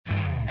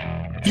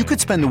You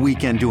could spend the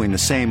weekend doing the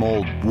same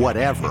old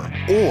whatever,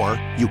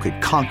 or you could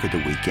conquer the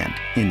weekend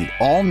in the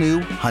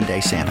all-new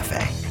Hyundai Santa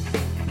Fe.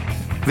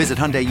 Visit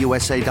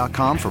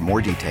HyundaiUSA.com for more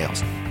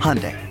details.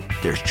 Hyundai,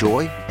 there's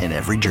joy in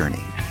every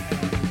journey.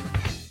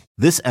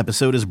 This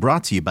episode is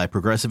brought to you by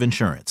Progressive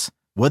Insurance.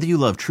 Whether you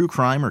love true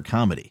crime or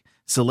comedy,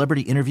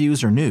 celebrity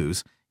interviews or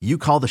news, you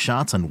call the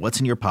shots on what's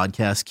in your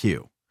podcast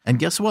queue. And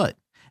guess what?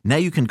 Now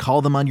you can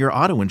call them on your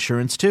auto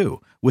insurance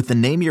too with the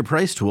Name Your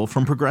Price tool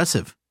from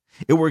Progressive.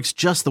 It works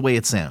just the way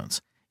it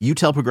sounds. You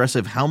tell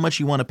Progressive how much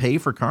you want to pay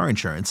for car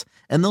insurance,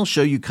 and they'll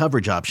show you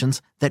coverage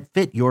options that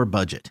fit your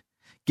budget.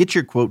 Get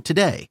your quote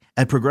today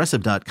at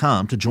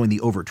Progressive.com to join the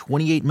over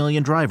 28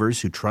 million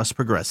drivers who trust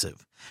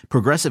Progressive.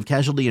 Progressive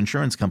Casualty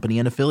Insurance Company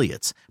and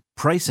Affiliates.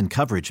 Price and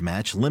coverage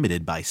match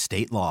limited by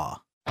state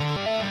law. 3-2,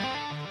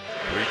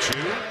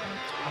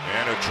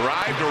 and a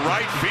drive to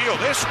right field.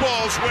 This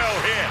ball's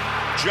well hit.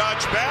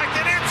 Judge back,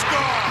 and it's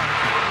gone.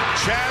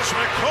 Chas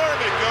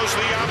McCormick goes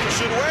the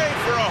opposite way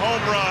for a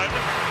home run,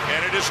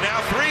 and it is now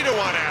 3-1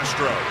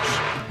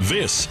 Astros.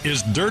 This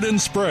is Dirt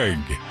and Sprague.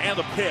 And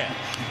the pitch.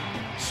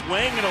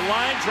 Swing and a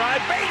line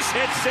drive, base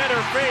hit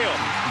center field.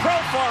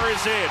 Profar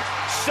is in.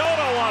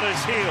 Soto on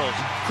his heels.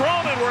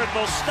 Cronenworth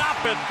will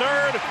stop at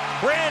third.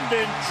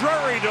 Brandon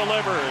Drury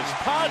delivers.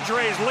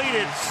 Padres lead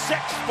it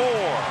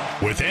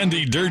 6-4. With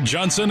Andy Dirt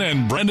Johnson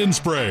and Brendan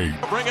Sprague.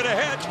 Bring it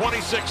ahead,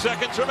 26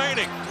 seconds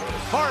remaining.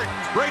 Hart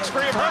breaks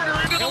free of Herder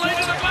into the lane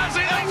of the glass.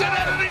 He lays it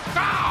in and he's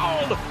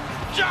fouled.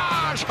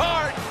 Josh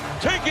Hart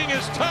taking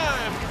his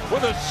time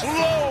with a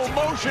slow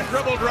motion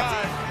dribble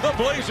drive. The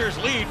Blazers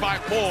lead by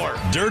 4.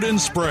 Dirt and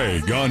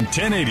Sprague on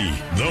 1080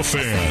 The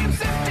Fan.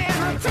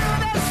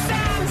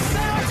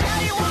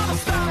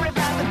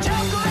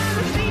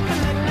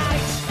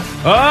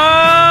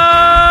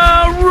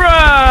 All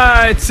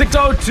right,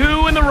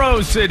 6:02 in the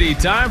Rose City.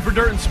 Time for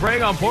Dirt and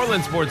Sprague on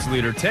Portland Sports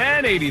Leader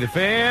 1080 The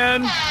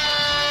Fan.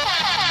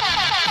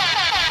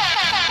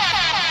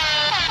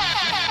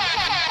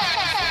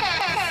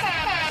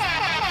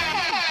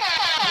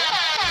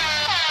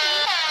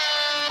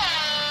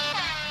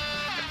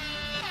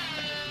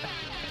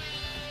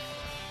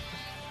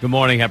 Good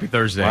morning. Happy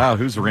Thursday. Wow,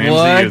 who's Ramsey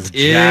What is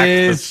jacked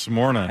this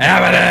morning?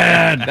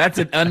 That's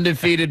an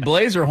undefeated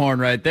Blazer horn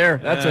right there.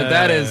 That's what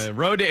that is.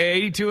 Road to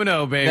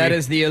 82-0, baby. That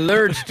is the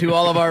alert to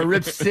all of our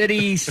Rip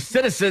City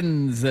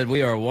citizens that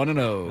we are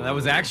 1-0. That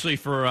was actually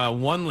for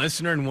one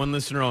listener and one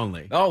listener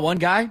only. Oh, one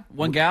guy?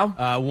 One gal?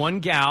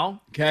 One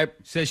gal. Okay.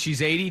 Says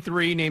she's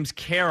 83, name's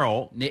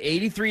Carol.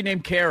 83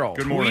 named Carol.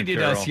 Good morning, Tweeted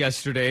Carol. us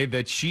yesterday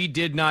that she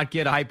did not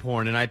get hype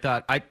horn, and I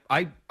thought,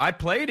 I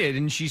played it,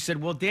 and she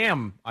said, well,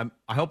 damn, I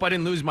hope I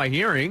didn't lose my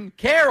hearing.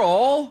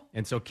 Carol!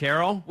 And so,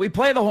 Carol, We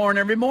play the horn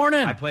every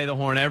morning. I play the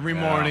horn every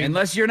morning.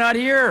 Unless you're not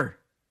here.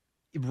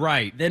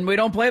 Right. Then we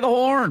don't play the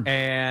horn.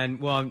 And,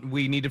 well,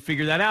 we need to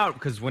figure that out,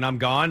 because when I'm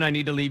gone, I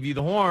need to leave you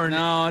the horn.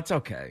 No, it's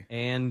okay.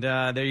 And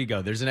there you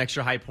go. There's an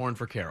extra hype horn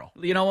for Carol.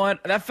 You know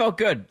what? That felt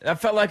good. That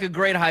felt like a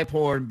great hype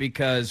horn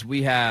because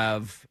we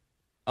have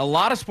a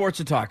lot of sports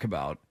to talk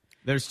about.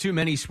 There's too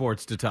many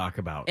sports to talk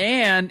about.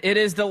 And it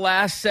is the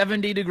last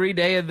 70-degree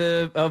day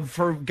of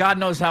for God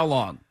knows how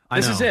long.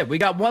 This is it. We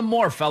got one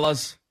more,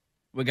 fellas.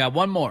 We got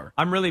one more.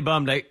 I'm really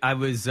bummed. I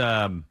was...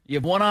 You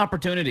have one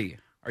opportunity.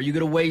 Are you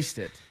going to waste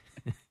it?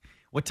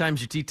 What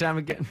time's your tea time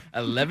again?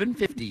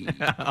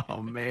 11:50.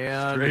 Oh,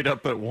 man. Straight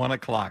up at 1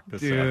 o'clock this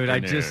Dude,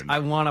 afternoon. I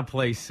want to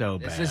play so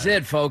bad. This is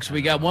it, folks.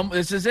 We got one.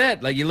 This is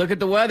it. Like, you look at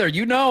the weather.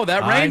 You know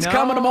that rain's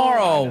coming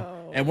tomorrow.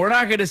 And we're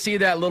not going to see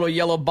that little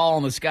yellow ball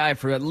in the sky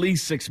for at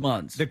least 6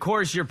 months. The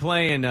course you're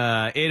playing,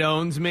 it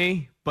owns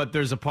me, but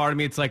there's a part of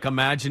me, it's like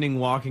imagining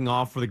walking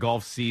off for the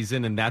golf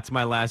season, and that's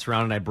my last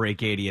round, and I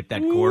break 80 at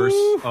that course.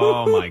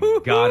 Oh, my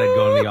God, I'd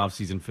go in the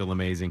off-season, feel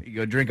amazing. You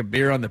go drink a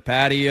beer on the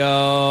patio.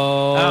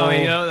 Oh,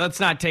 let's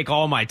not take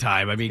all my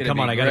time. I mean, come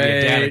on, I got to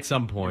get dad at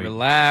some point.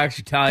 Relax.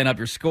 You're tallying up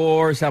your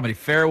scores. How many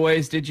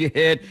fairways did you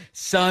hit?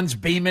 Sun's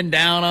beaming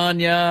down on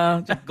you.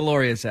 It's a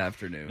glorious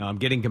afternoon. No, I'm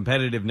getting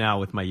competitive now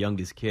with my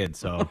youngest kid,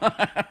 so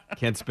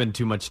can't spend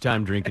too much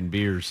time drinking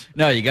beers.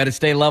 No, you got to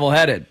stay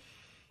level-headed.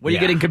 What are you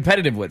Yeah. getting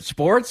competitive with?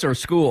 Sports or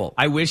school?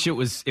 I wish it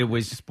was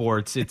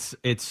sports.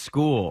 It's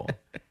school.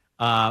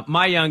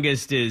 My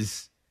youngest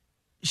is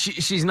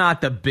she's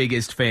not the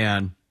biggest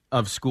fan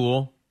of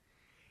school,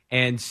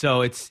 and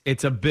so it's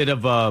a bit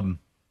of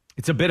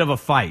a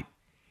fight.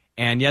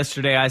 And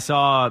yesterday I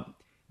saw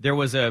there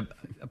was a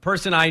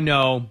person I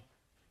know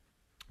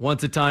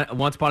once upon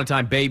a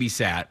time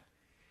babysat.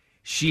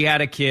 She had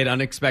a kid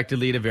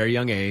unexpectedly at a very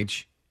young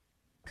age.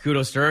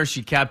 Kudos to her.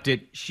 She kept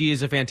it. She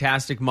is a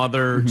fantastic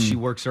mother. Mm-hmm. She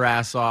works her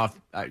ass off.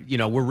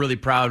 We're really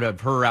proud of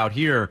her out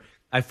here.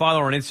 I follow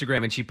her on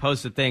Instagram, and she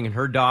posts a thing, and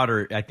her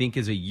daughter, I think,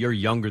 is a year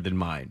younger than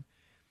mine.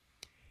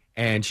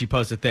 And she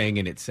posts a thing,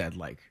 and it said,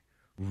 like,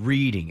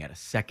 reading at a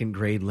second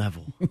grade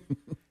level.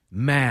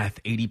 Math,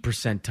 80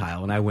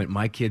 percentile. And I went,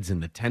 my kid's in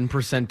the 10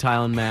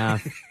 percentile in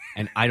math,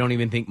 and I don't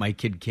even think my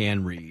kid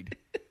can read.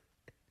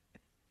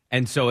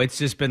 And so it's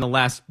just been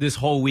this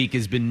whole week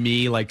has been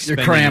me like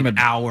spending an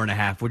hour and a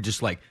half. We're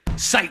just like,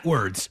 Sight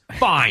words.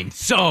 Fine.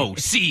 So,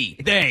 see,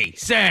 they,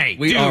 say,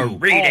 We do, are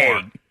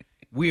reading.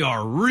 We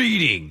are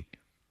reading.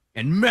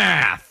 And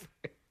math.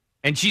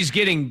 And she's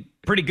getting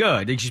pretty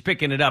good. And she's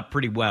picking it up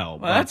pretty well.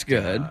 Well, that's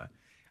good.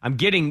 I'm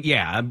getting,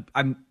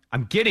 I'm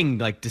getting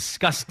like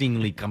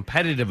disgustingly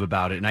competitive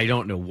about it, and I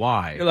don't know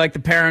why. You're like the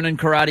parent in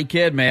Karate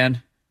Kid,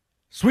 man.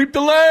 Sweep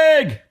the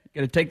leg.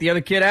 Got to take the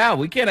other kid out.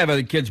 We can't have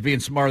other kids being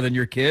smarter than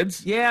your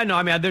kids. Yeah, no,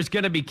 I mean, there's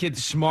going to be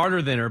kids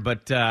smarter than her,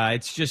 but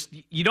it's just,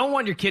 you don't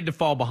want your kid to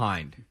fall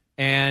behind.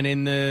 And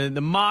in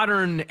the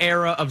modern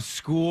era of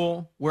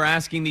school, we're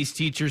asking these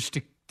teachers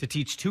to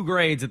teach 2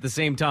 grades at the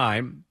same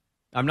time.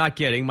 I'm not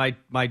kidding.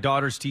 My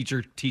daughter's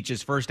teacher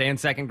teaches 1st and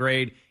 2nd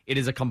grade. It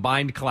is a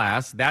combined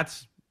class.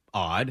 That's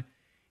odd.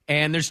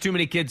 And there's too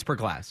many kids per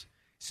class.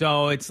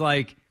 So it's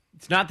like,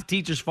 it's not the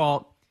teacher's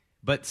fault,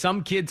 but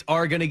some kids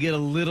are going to get a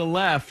little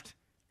left.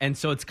 And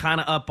so it's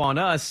kind of up on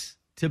us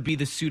to be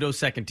the pseudo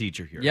second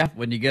teacher here. Yeah,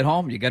 when you get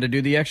home, you got to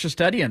do the extra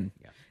studying.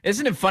 Yeah.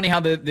 Isn't it funny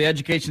how the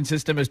education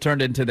system has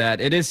turned into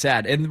that? It is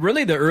sad. And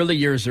really, the early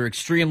years are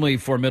extremely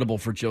formidable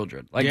for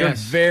children. Like, They're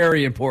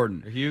very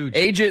important. They're huge.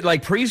 Age,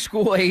 like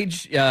preschool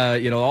age,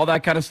 all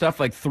that kind of stuff,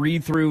 like 3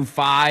 through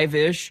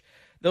 5-ish.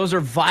 Those are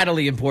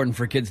vitally important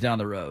for kids down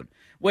the road.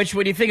 Which,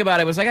 when you think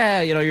about it, was like,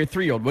 you're a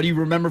 3-year-old. What do you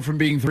remember from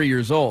being 3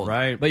 years old?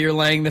 Right. But you're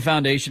laying the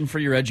foundation for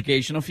your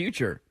educational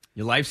future.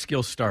 Your life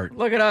skills start.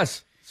 Look at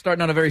us.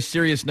 Starting on a very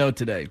serious note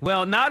today.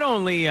 Well, not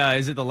only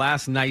is it the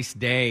last nice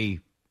day,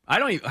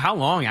 how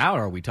long out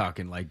are we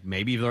talking? Like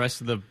maybe the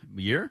rest of the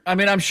year? I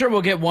mean, I'm sure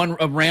we'll get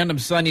random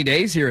sunny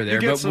days here or there,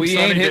 but we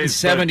ain't hitting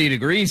 70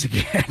 degrees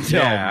again.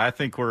 Yeah, I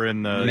think we're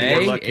in the May,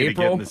 we're lucky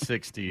April. to get in the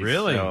 60s.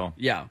 Really? So.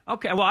 Yeah.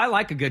 Okay, well, I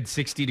like a good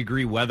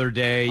 60-degree weather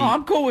day. Oh,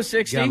 I'm cool with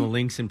 60. Get on the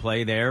links and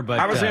play there. But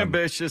I was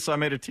ambitious. I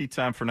made a tee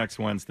time for next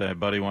Wednesday.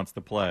 Buddy wants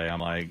to play.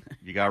 I'm like,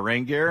 you got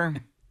rain gear?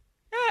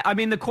 Yeah, I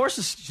mean, the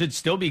courses should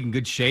still be in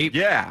good shape.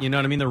 Yeah. You know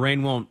what I mean? The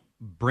rain won't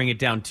bring it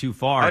down too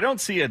far. I don't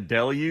see a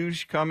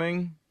deluge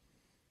coming.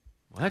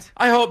 What?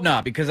 I hope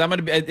not, because I'm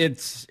going to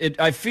be.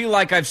 I feel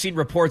like I've seen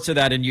reports of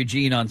that in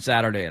Eugene on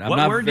Saturday, and I'm what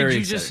not word very did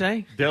you excited. just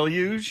say?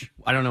 Deluge?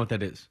 I don't know what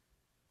that is.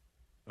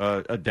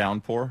 A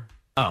downpour.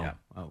 Oh, Yeah.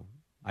 oh,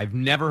 I've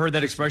never heard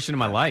that expression in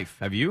my life.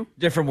 Have you?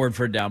 Different word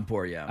for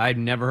downpour. Yeah, I'd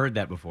never heard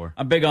that before.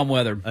 I'm big on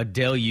weather. A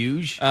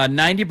deluge.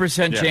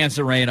 90% chance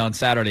of rain on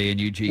Saturday in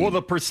Eugene. Well,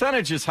 the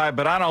percentage is high,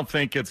 but I don't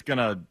think it's going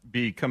to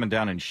be coming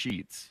down in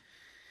sheets.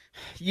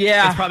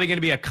 yeah, It's probably going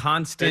to be a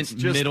constant It's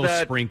just middle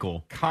that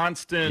sprinkle.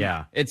 Constant.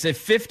 Yeah. it's a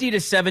 50 to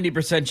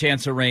 70%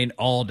 chance of rain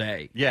all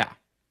day. Yeah.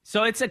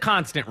 So it's a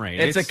constant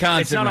rain. It's a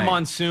constant It's not rain. a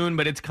monsoon,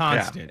 but it's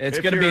constant. It's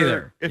If going to be you're-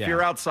 there. If Yeah.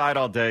 you're outside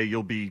all day,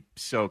 you'll be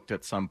soaked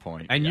at some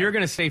point. And you're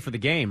going to stay for the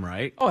game,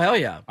 right? Oh, hell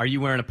yeah. Are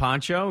you wearing a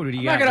poncho? What do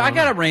you I got got a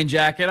going rain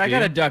jacket. I Do got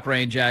you? a duck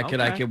rain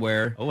jacket I Okay. could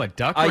wear. on? Oh, a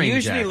duck I rain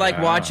usually jacket.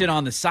 like watching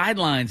on the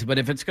sidelines, but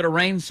if it's going to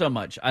rain so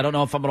much, I don't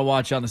know if I'm going to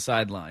watch on the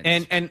sidelines.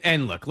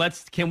 And look,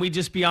 can we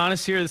just be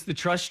honest here? It's the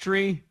trust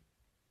tree.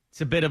 It's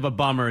a bit of a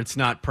bummer. It's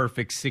not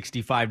perfect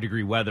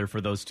 65-degree weather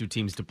for those two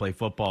teams to play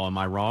football. Am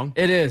I wrong?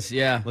 it is,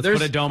 yeah. Let's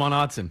put a dome on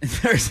Autzen.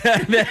 There's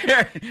that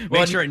there.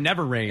 Make sure it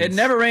never rains. It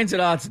never rains at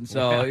Autzen,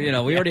 so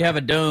we already have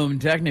a dome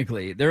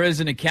technically. There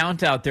is an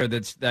account out there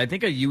that's I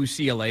think a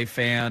UCLA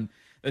fan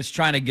that's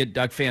trying to get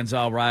Duck fans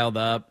all riled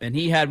up, and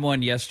he had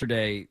one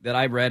yesterday that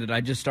I read, and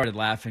I just started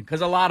laughing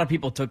because a lot of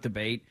people took the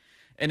bait,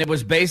 and it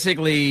was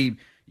basically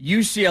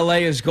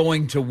UCLA is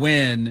going to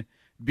win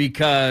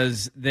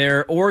because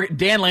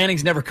Dan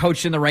Lanning's never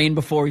coached in the rain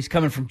before. He's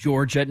coming from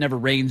Georgia. It never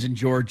rains in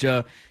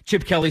Georgia.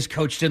 Chip Kelly's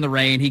coached in the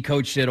rain. He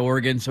coached at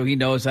Oregon, so he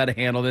knows how to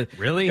handle it.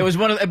 Really? It was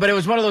one of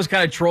those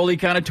kind of trolley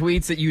kind of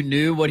tweets that you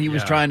knew what he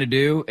was trying to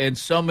do, and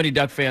so many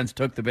Duck fans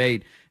took the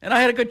bait, and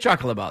I had a good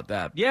chuckle about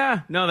that.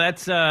 Yeah, no,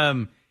 that's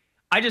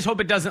I just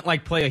hope it doesn't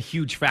play a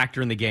huge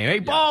factor in the game. Hey,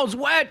 ball's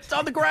wet, it's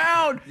on the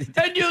ground,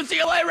 and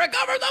UCLA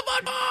recovers the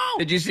football.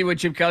 Did you see what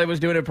Chip Kelly was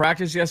doing at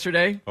practice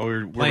yesterday? Oh,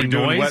 were we Playing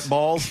doing noise? wet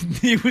balls?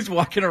 He was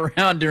walking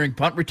around during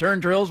punt return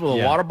drills with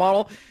a water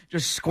bottle,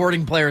 just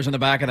squirting players in the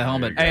back of the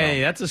helmet.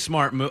 Hey, that's a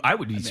smart move. I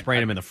would be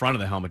spraying him in the front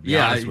of the helmet. To be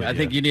Yeah, honest with I you.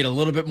 think you need a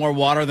little bit more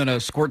water than a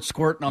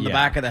squirting on the Yeah.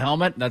 back of the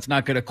helmet. That's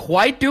not going to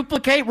quite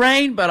duplicate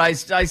rain, but I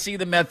see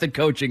the method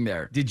coaching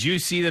there. Did you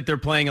see that they're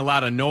playing a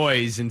lot of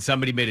noise and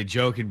somebody made a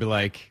joke and be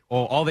like,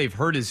 oh, all they've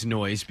heard is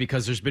noise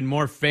because there's been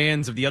more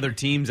fans of the other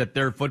teams at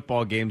their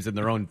football games than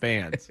their own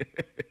fans.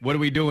 What are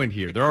we doing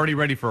here? They're already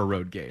ready for a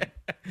road game.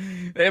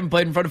 They haven't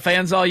played in front of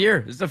fans all year.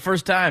 This is the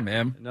first time,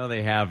 man. No,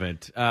 they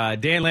haven't.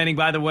 Dan Lanning,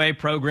 by the way,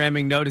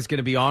 programming note is going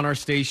to be on our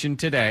station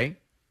today.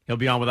 He'll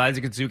be on with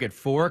Isaac and Zook at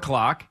 4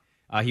 o'clock.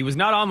 He was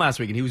not on last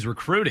week, and he was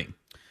recruiting.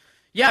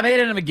 Yeah, I made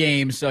it in a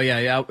game, so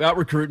out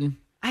recruiting.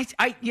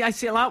 I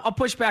see. I'll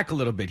push back a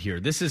little bit here.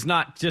 This is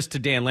not just to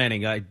Dan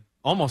Lanning.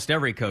 Almost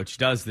every coach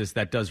does this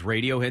that does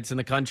radio hits in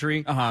the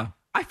country. Uh-huh.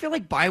 I feel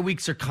like bye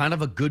weeks are kind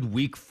of a good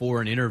week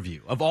for an interview.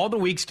 Of all the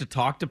weeks to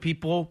talk to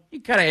people, You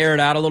kind of air it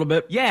out a little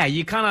bit. yeah,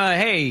 you kind of,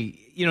 hey,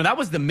 that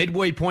was the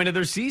midway point of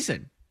their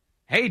season.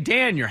 Hey,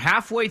 Dan, you're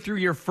halfway through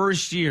your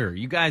first year.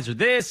 You guys are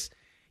this.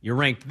 You're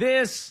ranked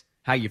this.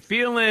 How you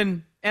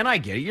feeling? And I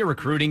get it. You're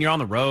recruiting. You're on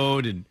the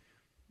road. And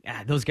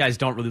those guys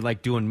don't really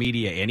like doing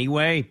media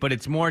anyway. But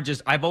it's more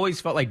just I've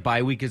always felt like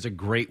bye week is a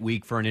great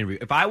week for an interview.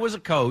 If I was a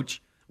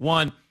coach,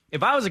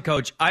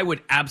 I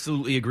would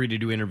absolutely agree to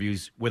do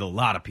interviews with a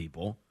lot of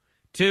people.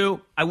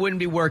 2, I wouldn't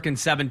be working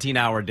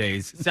 17-hour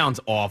days. Sounds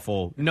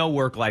awful. No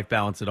work-life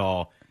balance at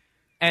all.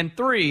 And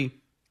 3,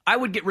 I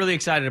would get really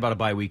excited about a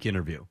bye week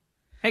interview.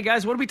 Hey,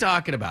 guys, what are we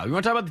talking about? You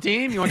want to talk about the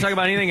team? You want to talk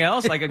about anything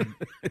else? Like,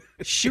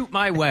 shoot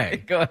my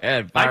way. Go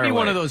ahead. I'd be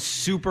one of those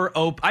super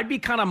open. I'd be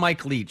kind of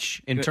Mike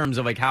Leach in terms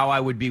of like how I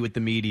would be with the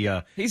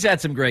media. He's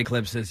had some great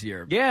clips this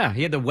year. Yeah,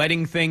 he had the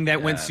wedding thing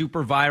that went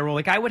super viral.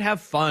 Like, I would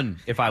have fun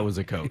if I was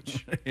a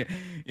coach.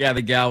 Yeah,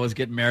 the gal was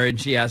getting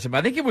married. She asked him,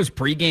 I think it was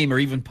pregame or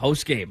even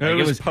postgame. Like,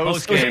 it was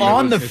postgame. It was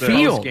on the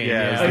field.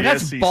 Yeah, like,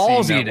 that's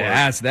ballsy to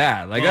ask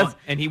that. Like,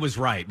 and he was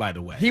right, by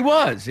the way. He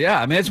was, yeah.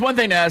 I mean, it's one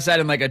thing to ask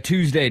that in like a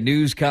Tuesday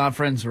news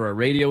conference or a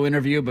radio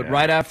interview, but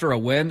right after a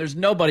win, there's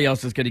nobody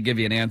else that's going to give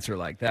you an answer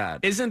like that.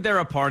 Isn't there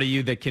a part of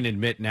you that can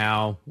admit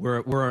now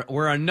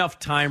we're enough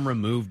time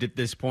removed at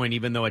this point,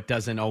 even though it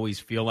doesn't always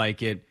feel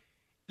like it?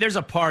 There's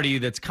a part of you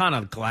that's kind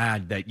of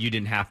glad that you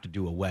didn't have to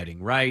do a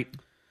wedding, right?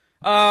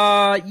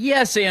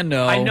 Yes and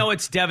no. I know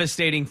it's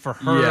devastating for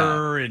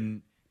her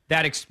and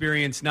that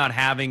experience not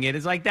having it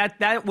is like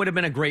that would have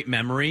been a great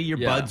memory. Your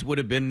buds would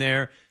have been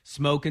there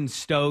smoking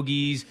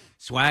stogies.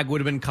 Swag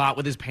would have been caught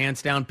with his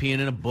pants down peeing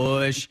in a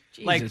bush.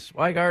 Jesus,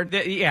 like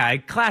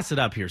Swigard. Class it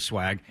up here,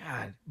 Swag.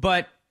 God.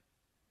 But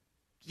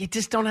you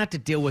just don't have to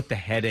deal with the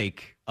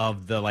headache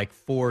of the like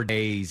 4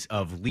 days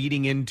of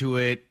leading into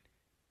it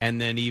and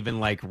then even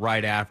like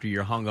right after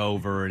you're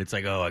hungover and it's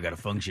like, oh, I got to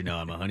function now.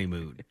 I'm a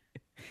honeymoon.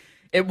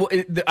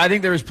 I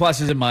think there's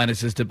pluses and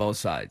minuses to both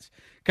sides.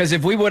 Because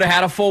if we would have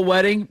had a full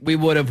wedding, we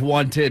would have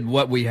wanted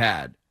what we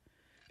had.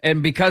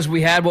 And because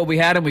we had what we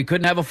had and we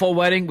couldn't have a full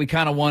wedding, we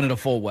kind of wanted a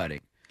full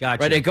wedding.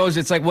 Gotcha. Right?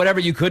 It's like whatever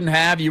you couldn't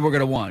have, you were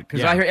going to want.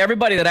 Because I hear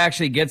everybody that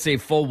actually gets a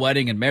full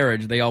wedding and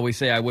marriage, they always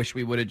say, I wish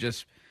we would have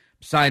just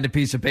signed a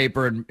piece of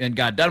paper and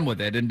got done with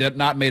it and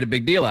not made a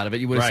big deal out of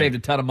it. You would have saved a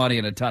ton of money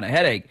and a ton of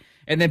headache.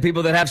 And then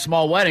people that have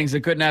small weddings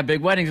that couldn't have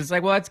big weddings, it's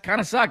like, well, that's kind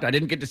of sucked. I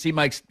didn't get to see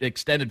my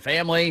extended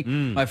family.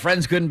 My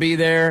friends couldn't be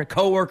there.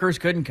 Coworkers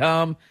couldn't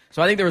come.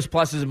 So I think there was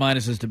pluses and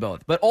minuses to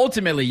both. But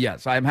ultimately,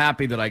 yes, I'm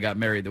happy that I got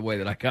married the way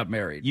that I got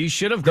married. You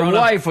should have grown up. The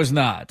wife was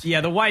not.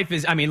 Yeah, the wife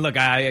is, I mean, look,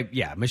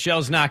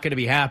 Michelle's not going to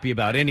be happy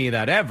about any of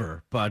that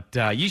ever. But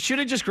you should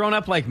have just grown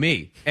up like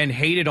me and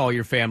hated all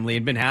your family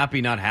and been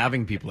happy not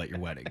having people at your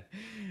wedding.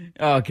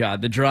 Oh,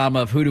 God, the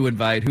drama of who to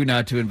invite, who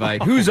not to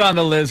invite, who's on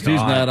the list,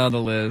 who's not on the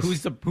list.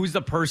 Who's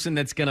the person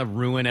that's going to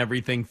ruin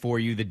everything for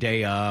you the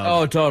day of?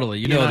 Oh, totally.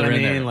 You know they're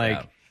in there.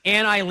 Like,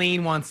 Aunt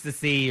Eileen wants to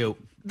see you.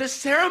 The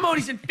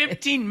ceremony's in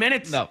 15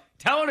 minutes. No.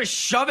 Tell her to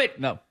shove it.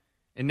 No.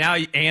 And now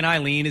Aunt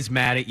Eileen is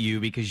mad at you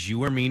because you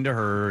were mean to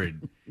her.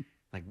 And,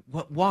 like,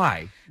 what?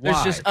 Why?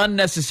 There's just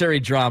unnecessary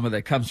drama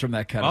that comes from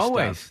that kind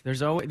of stuff.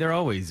 There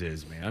always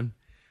is, man.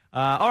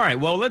 All right,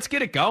 well, let's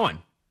get it going.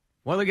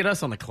 Well, look at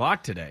us on the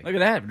clock today. Look at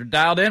that. We're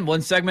dialed in,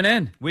 one segment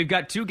in. We've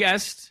got two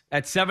guests.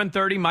 At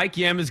 7:30, Mike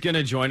Yam is going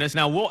to join us.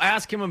 Now, we'll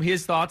ask him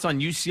his thoughts on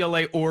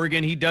UCLA,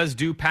 Oregon. He does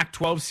do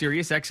Pac-12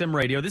 Sirius XM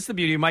radio. This is the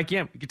beauty of Mike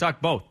Yam. We can talk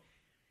both.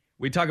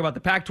 We talk about the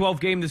Pac-12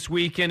 game this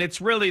weekend.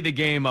 It's really the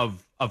game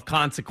of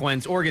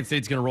consequence. Oregon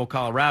State's going to roll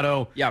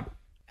Colorado. Yeah.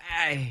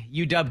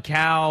 UW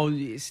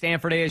Cal,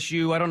 Stanford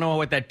ASU. I don't know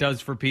what that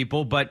does for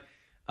people, but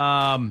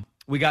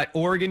we got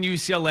Oregon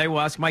UCLA.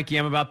 We'll ask Mike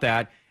Yam about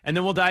that. And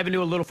then we'll dive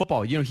into a little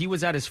football. You know, he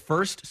was at his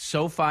first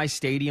SoFi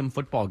Stadium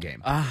football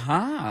game.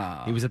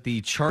 He was at the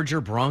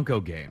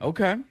Charger-Bronco game.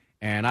 Okay.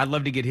 And I'd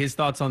love to get his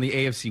thoughts on the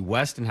AFC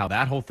West and how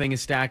that whole thing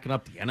is stacking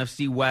up, the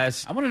NFC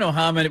West. I want to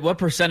know what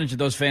percentage of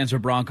those fans are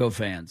Bronco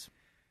fans?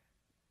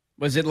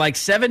 Was it like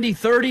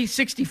 70-30,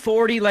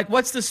 60-40? Like,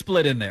 what's the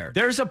split in there?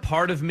 There's a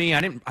part of me,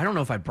 I don't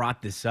know if I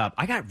brought this up.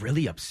 I got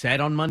really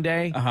upset on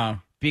Monday.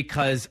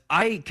 Because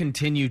I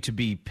continue to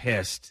be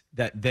pissed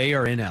that they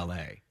are in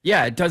L.A.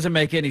 Yeah, it doesn't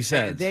make any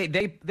sense.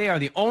 They are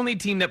the only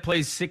team that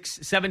plays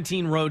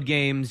 17 road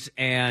games,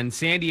 and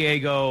San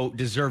Diego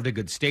deserved a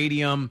good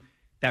stadium.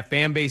 That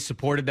fan base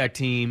supported that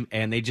team,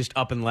 and they just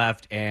up and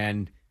left,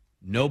 and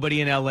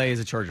nobody in L.A. is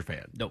a Charger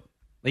fan. Nope.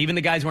 Even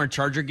the guys wearing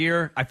Charger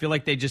gear, I feel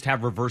like they just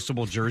have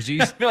reversible jerseys.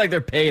 I feel like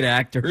they're paid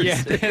actors.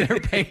 Yeah, they're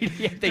paid.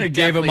 Yeah, they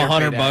gave them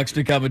 $100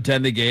 to come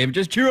attend the game.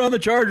 Just cheer on the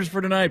Chargers for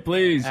tonight,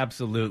 please.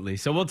 Absolutely.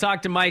 So we'll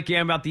talk to Mike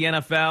Yam about the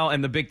NFL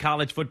and the big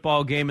college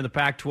football game in the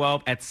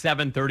Pac-12 at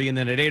 7:30. And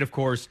then at 8, of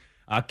course,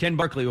 Ken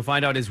Barkley will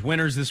find out his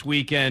winners this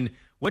weekend.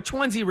 Which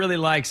ones he really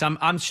likes.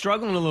 I'm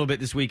struggling a little bit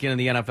this weekend in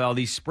the NFL.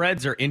 These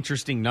spreads are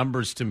interesting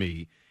numbers to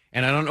me.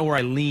 And I don't know where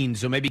I lean,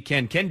 so maybe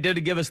Ken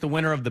did give us the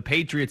winner of the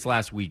Patriots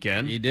last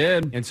weekend. He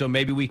did. And so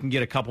maybe we can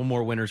get a couple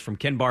more winners from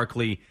Ken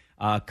Barkley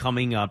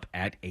coming up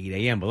at 8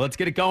 a.m. But let's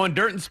get it going.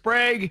 Dirt and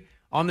Sprague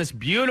on this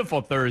beautiful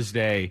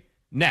Thursday,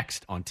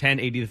 next on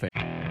 1080 The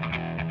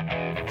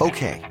Fan.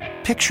 Okay,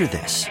 picture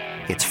this.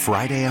 It's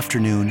Friday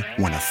afternoon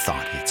when a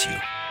thought hits you.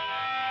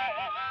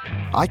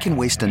 I can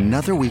waste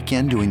another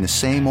weekend doing the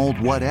same old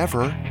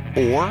whatever,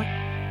 or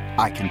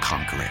I can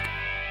conquer it.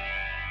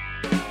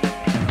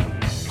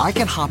 I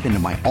can hop into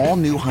my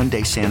all-new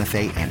Hyundai Santa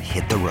Fe and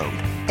hit the road.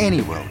 Any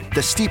road.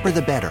 The steeper,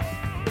 the better.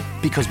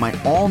 Because my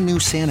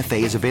all-new Santa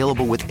Fe is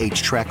available with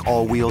H-Track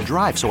all-wheel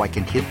drive, so I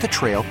can hit the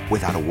trail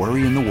without a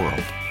worry in the world.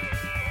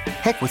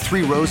 Heck, with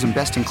 3 rows and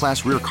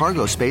best-in-class rear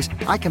cargo space,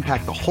 I can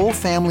pack the whole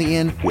family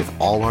in with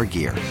all our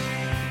gear.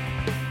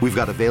 We've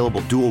got available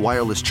dual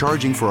wireless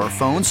charging for our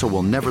phones, so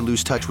we'll never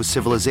lose touch with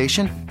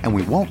civilization, and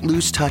we won't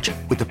lose touch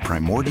with the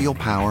primordial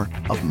power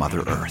of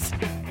Mother Earth.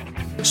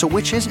 So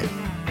which is it?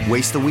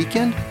 Waste the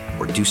weekend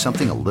or do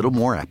something a little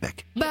more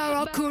epic?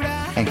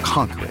 And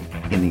conquer it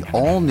in the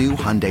all-new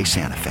Hyundai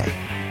Santa Fe.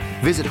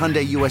 Visit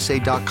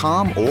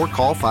HyundaiUSA.com or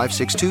call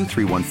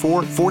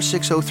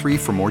 562-314-4603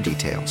 for more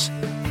details.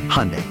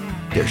 Hyundai,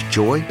 there's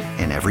joy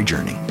in every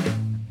journey.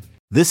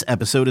 This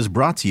episode is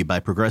brought to you by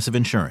Progressive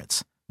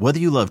Insurance. Whether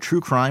you love true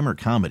crime or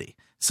comedy,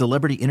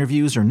 celebrity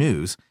interviews or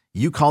news,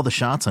 you call the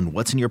shots on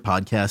what's in your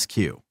podcast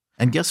queue.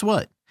 And guess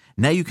what?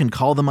 Now you can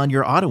call them on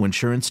your auto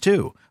insurance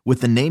too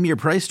with the Name Your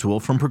Price tool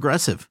from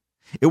Progressive.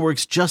 It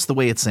works just the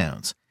way it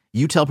sounds.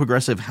 You tell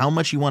Progressive how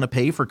much you want to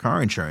pay for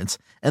car insurance,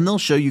 and they'll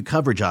show you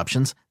coverage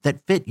options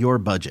that fit your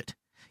budget.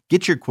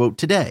 Get your quote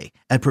today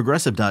at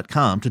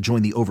Progressive.com to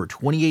join the over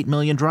 28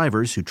 million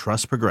drivers who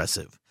trust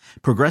Progressive.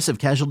 Progressive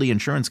Casualty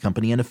Insurance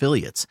Company and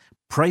Affiliates.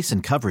 Price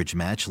and coverage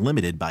match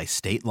limited by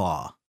state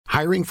law.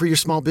 Hiring for your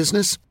small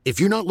business?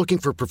 If you're not looking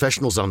for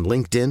professionals on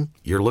LinkedIn,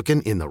 you're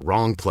looking in the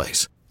wrong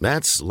place.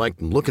 That's like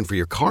looking for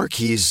your car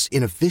keys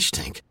in a fish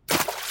tank.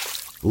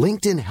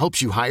 LinkedIn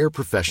helps you hire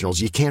professionals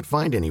you can't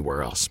find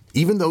anywhere else,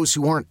 even those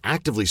who aren't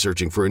actively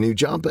searching for a new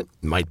job but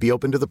might be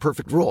open to the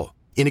perfect role.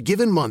 In a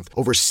given month,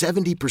 over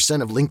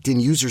 70% of LinkedIn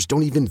users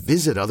don't even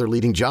visit other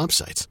leading job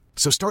sites.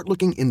 So start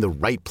looking in the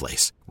right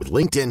place. With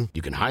LinkedIn,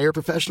 you can hire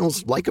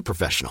professionals like a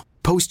professional.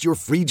 Post your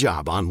free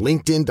job on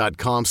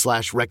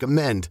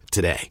linkedin.com/recommend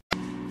today.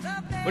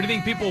 What do you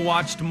think people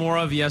watched more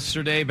of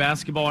yesterday,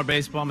 basketball or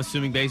baseball? I'm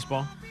assuming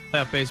baseball.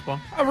 Playoff baseball.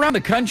 Around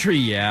the country,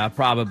 yeah,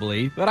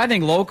 probably. But I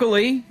think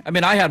locally,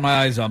 I had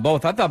my eyes on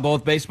both. I thought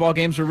both baseball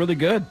games were really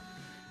good.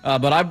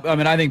 But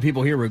I think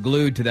people here were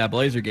glued to that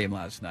Blazer game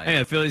last night. Hey,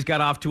 the Phillies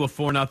got off to a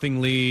 4-0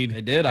 lead.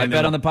 They did. I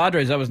bet on the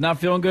Padres. I was not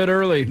feeling good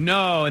early.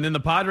 No, and then the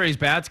Padres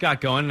bats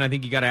got going, and I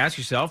think you got to ask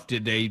yourself,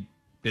 did they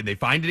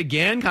find it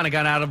again? Kind of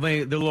got out of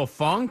the little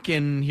funk,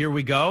 and here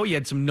we go. You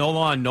had some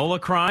Nola on Nola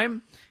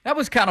crime. That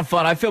was kind of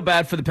fun. I feel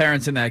bad for the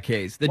parents in that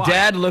case. The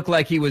dad looked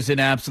like he was in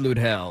absolute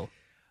hell.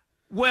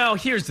 Well,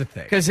 here's the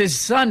thing. Because his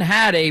son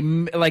had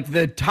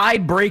the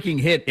tie-breaking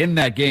hit in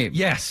that game.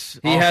 Yes.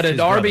 He had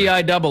an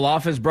RBI double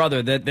off his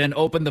brother that then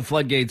opened the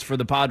floodgates for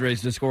the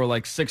Padres to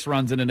score 6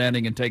 runs in an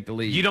inning and take the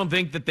lead. You don't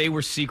think that they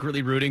were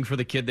secretly rooting for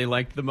the kid they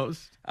liked the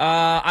most?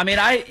 I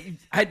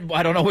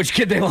don't know which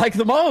kid they liked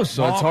the most,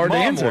 so it's hard to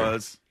answer.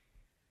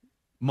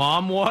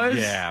 Mom was?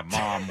 Yeah,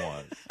 Mom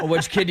was. Well,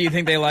 which kid do you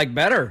think they like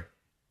better?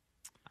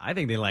 I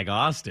think they like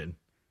Austin.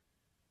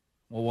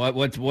 Well,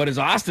 what does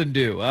Austin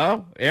do?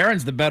 Well,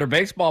 Aaron's the better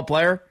baseball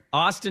player.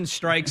 Austin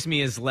strikes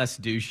me as less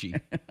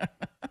douchey.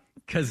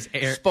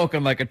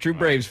 Spoken like a true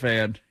Braves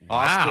fan.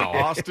 Wow.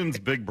 Austin's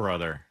big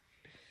brother.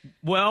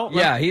 Well,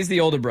 he's the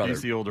older brother.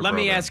 Let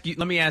me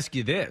ask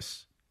you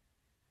this.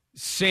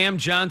 Sam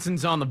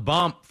Johnson's on the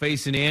bump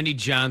facing Andy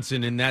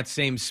Johnson in that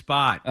same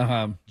spot.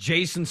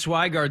 Jason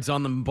Swigard's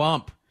on the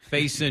bump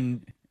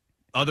facing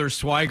other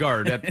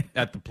Swigard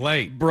at the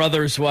plate.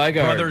 Brother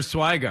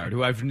Swigard,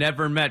 who I've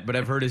never met, but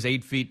I've heard is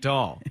 8 feet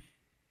tall.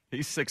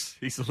 He's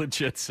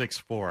legit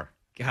 6'4".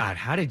 God,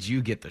 how did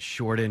you get the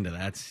short end of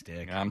that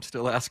stick? I'm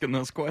still asking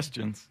those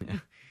questions.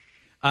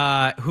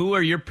 Who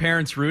are your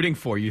parents rooting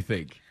for, you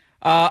think?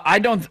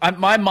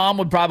 My mom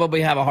would probably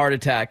have a heart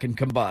attack and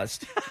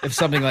combust if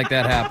something like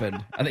that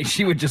happened. I think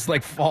she would just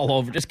fall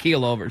over, just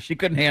keel over. She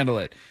couldn't handle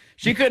it.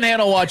 She couldn't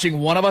handle watching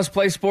one of us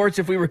play sports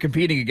if we were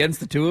competing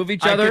against the two of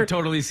each other. I could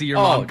totally see your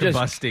mom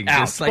combusting.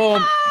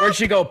 Boom. Where'd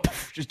she go?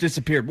 Poof, just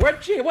disappeared.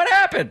 What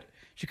happened?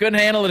 She couldn't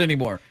handle it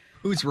anymore.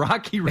 Who's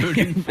Rocky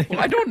rooting for?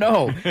 I don't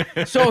know.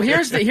 So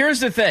here's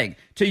the thing.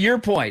 To your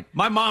point.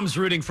 My mom's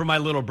rooting for my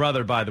little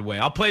brother, by the way.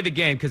 I'll play the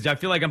game because I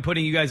feel like I'm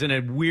putting you guys in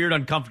a weird,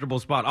 uncomfortable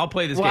spot. I'll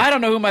play this game. Well, I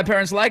don't know who my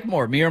parents like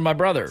more, me or my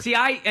brother. See,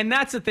 and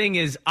that's the thing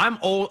is, I'm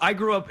old. I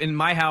grew up in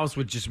my house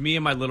with just me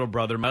and my little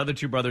brother. My other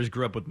 2 brothers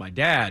grew up with my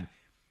dad.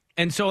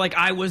 And so,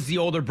 I was the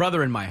older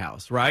brother in my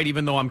house, right?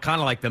 Even though I'm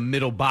kind of like the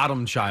middle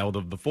bottom child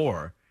of the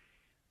 4.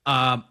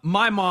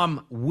 My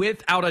mom,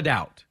 without a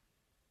doubt,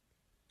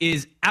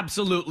 is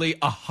absolutely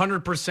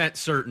 100%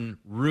 certain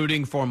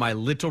rooting for my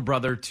little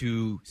brother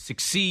to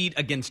succeed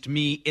against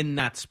me in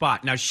that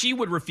spot. Now, she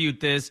would refute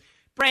this.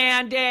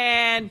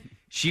 Brandon!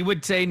 She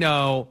would say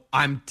no.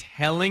 I'm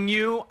telling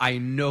you, I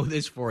know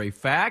this for a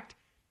fact.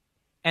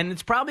 And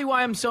it's probably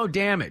why I'm so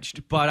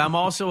damaged, but I'm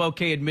also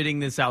okay admitting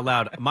this out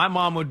loud. My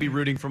mom would be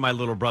rooting for my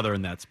little brother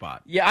in that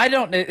spot.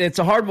 Yeah, it's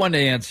a hard one to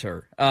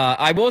answer.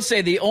 I will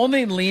say the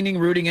only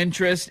rooting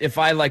interest, if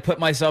I put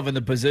myself in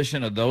the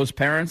position of those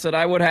parents that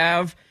I would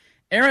have,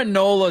 Aaron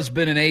Nola's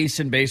been an ace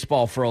in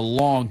baseball for a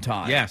long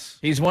time. Yes.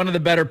 He's one of the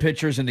better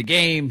pitchers in the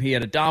game. He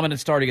had a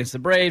dominant start against the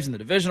Braves in the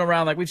divisional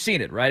round. Like, we've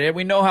seen it, right?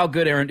 We know how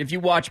good if you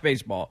watch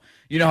baseball,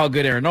 you know how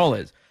good Aaron Nola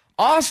is.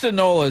 Austin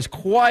Nola is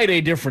quite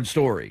a different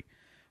story.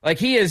 Like,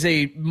 he is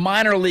a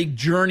minor league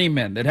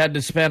journeyman that had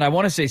to spend, I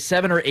want to say,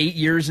 7 or 8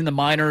 years in the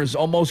minors,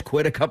 almost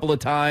quit a couple of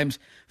times,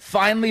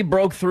 finally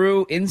broke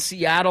through in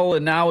Seattle,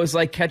 and now is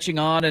like catching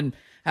on and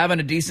having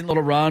a decent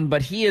little run.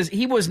 But he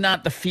was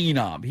not the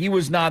phenom. He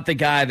was not the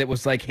guy that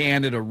was like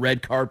handed a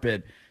red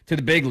carpet to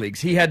the big leagues.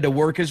 He had to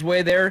work his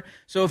way there.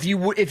 So if you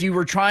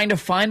were trying to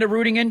find a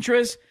rooting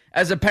interest,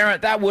 as a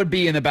parent, that would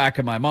be in the back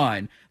of my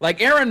mind.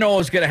 Like, Aaron Nola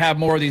is going to have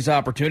more of these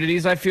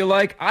opportunities, I feel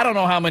like. I don't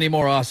know how many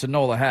more Austin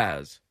Nola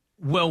has.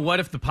 Well, what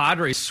if the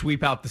Padres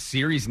sweep out the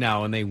series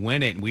now and they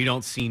win it and we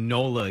don't see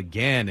Nola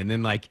again? And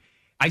then, like,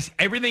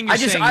 everything you're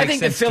saying I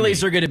think the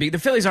Phillies are going to be – the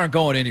Phillies aren't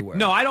going anywhere.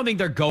 No, I don't think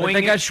they're going.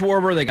 They got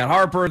Schwarber, they got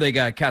Harper, they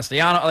got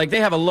Castellano. Like, they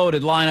have a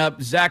loaded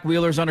lineup. Zach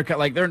Wheeler's undercut.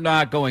 Like, they're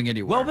not going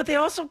anywhere. Well, but they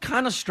also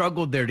kind of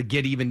struggled there to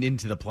get even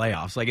into the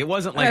playoffs. Like, it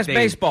wasn't like that's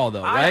baseball,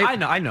 though,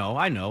 right? I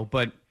know.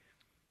 But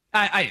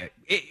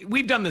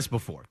we've done this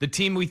before. The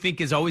team we think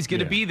is always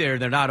going to be there,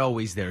 they're not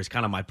always there is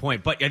kind of my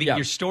point. But I think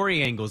your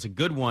story angle is a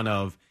good one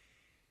of –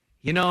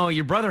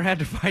 your brother had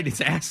to fight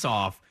his ass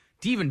off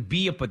to even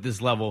be up at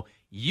this level.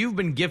 You've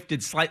been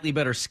gifted slightly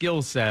better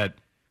skill set.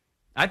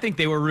 I think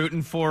they were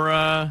rooting for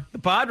the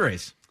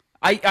Padres.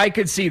 I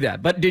could see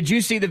that. But did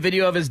you see the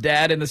video of his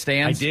dad in the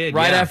stands? I did,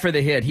 Right yeah. after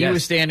the hit. He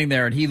was standing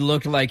there, and he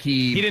looked like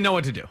he didn't know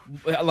what to do.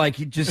 Like,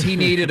 he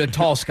needed a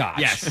tall scotch.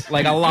 Yes.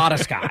 Like a lot of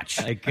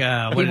scotch. Like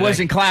he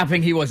wasn't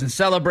clapping. He wasn't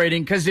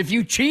celebrating. Because if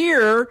you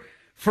cheer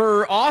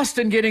for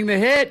Austin getting the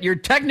hit, you're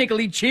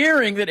technically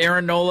cheering that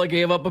Aaron Nola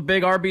gave up a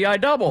big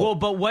RBI double. Well,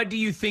 but what do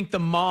you think the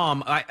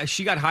mom,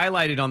 she got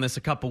highlighted on this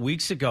a couple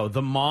weeks ago,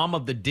 the mom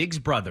of the Diggs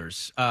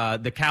brothers,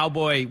 the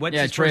Cowboy.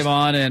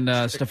 Trayvon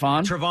and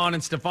Stefan. Trayvon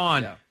and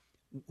Stefan. Yeah.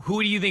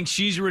 Who do you think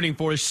she's rooting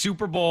for?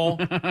 Super Bowl,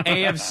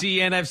 AFC,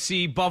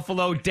 NFC,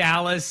 Buffalo,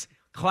 Dallas,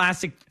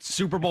 classic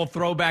Super Bowl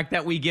throwback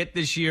that we get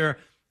this year.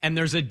 And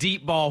there's a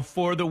deep ball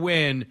for the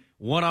win,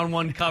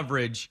 one-on-one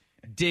coverage,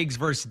 Diggs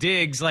versus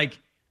Diggs. Like,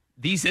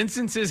 these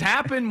instances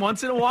happen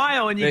once in a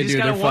while, and you just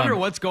got to wonder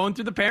what's going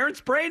through the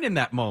parents' brain in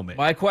that moment.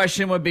 My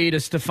question would be,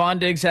 does Stephon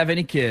Diggs have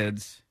any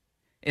kids?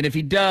 And if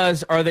he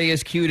does, are they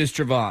as cute as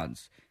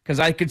Trevon's? Because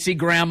I could see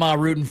Grandma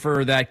rooting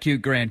for that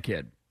cute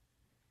grandkid.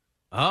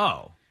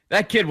 Oh.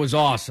 That kid was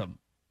awesome.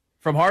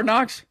 From Hard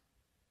Knocks?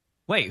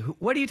 Wait,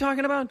 what are you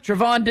talking about?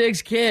 Trevon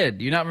Diggs'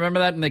 kid. You not remember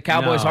that in the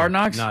Cowboys Hard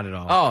Knocks? Not at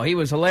all. Oh, he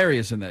was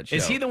hilarious in that show.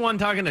 Is he the one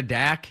talking to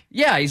Dak?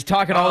 Yeah, he's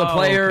talking to all the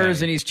players,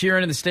 okay. and he's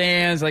cheering in the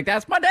stands. Like,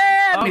 that's my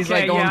dad. And he's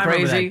like going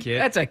crazy.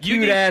 That's a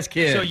cute-ass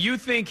kid. So you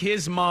think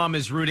his mom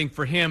is rooting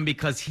for him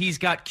because he's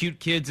got cute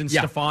kids and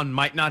Stephon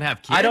might not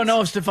have kids? I don't know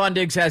if Stephon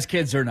Diggs has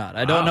kids or not.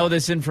 I don't know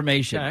this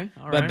information. Okay,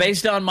 all right. But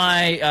based on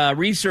my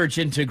research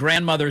into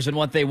grandmothers and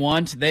what they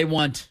want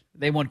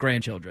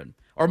grandchildren.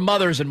 Or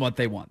mothers and what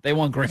they want. They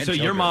want grandchildren.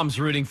 So your mom's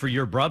rooting for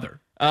your brother?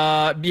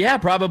 Yeah,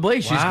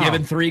 probably. She's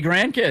given 3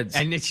 grandkids.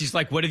 And she's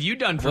like, what have you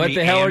done for me, What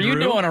the hell Andrew? are you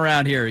doing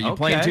around here? You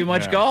playing too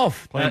much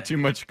golf? Playing too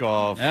much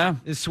golf. Yeah.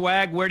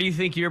 Swag, where do you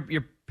think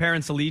your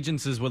parents'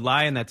 allegiances would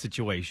lie in that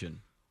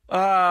situation?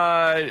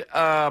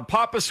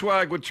 Papa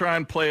Swag would try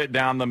and play it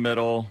down the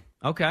middle.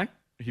 Okay.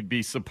 He'd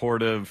be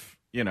supportive.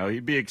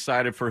 He'd be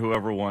excited for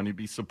whoever won. He'd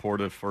be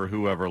supportive for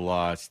whoever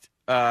lost.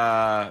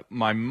 My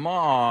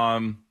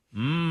mom...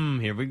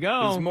 here we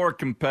go. Is more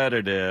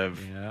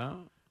competitive.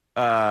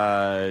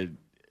 Yeah.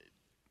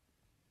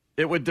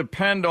 It would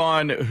depend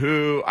on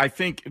who. I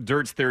think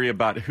Dirt's theory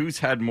about who's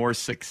had more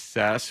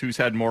success, who's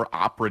had more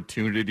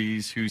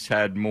opportunities, who's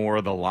had more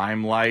of the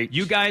limelight.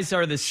 You guys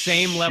are the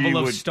same level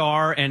of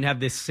star and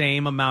have the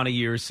same amount of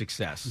years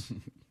success.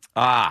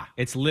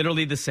 It's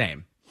literally the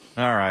same.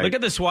 All right. Look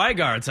at the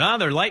Swigards, huh?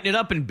 They're lighting it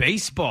up in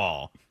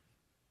baseball.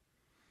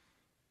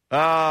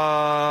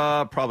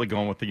 Probably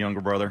going with the younger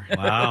brother.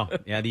 Wow.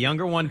 Yeah, the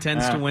younger one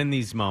tends to win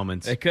these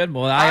moments. It could.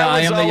 Well, I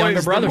am the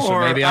younger brother, so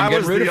maybe I'm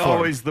getting rooted for.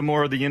 Always the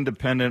more the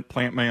independent,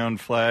 plant my own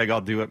flag, I'll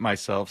do it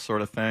myself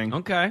sort of thing.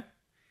 Okay.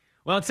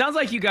 Well, it sounds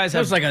like you guys have...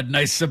 That was like a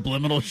nice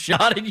subliminal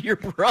shot at your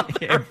brother.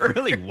 It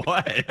really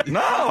was.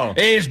 No.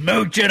 He's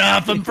mooching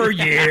off him for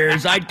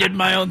years. I did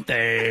my own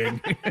thing.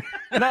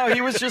 No,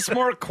 he was just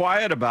more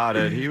quiet about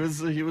it. He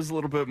was a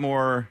little bit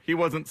more... He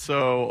wasn't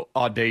so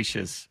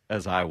audacious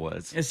as I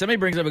was. Yeah, somebody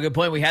brings up a good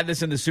point. We had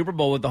this in the Super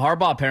Bowl with the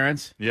Harbaugh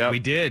parents. Yeah, we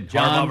did.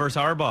 Harbaugh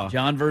versus Harbaugh.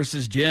 John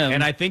versus Jim.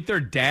 And I think their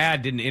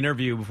dad did an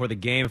interview before the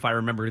game, if I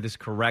remember this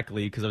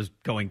correctly, because I was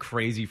going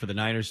crazy for the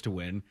Niners to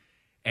win.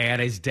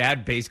 And his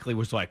dad basically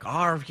was like,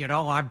 I'm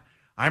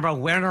a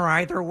winner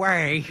either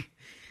way.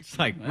 It's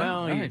like,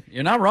 well,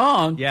 you're not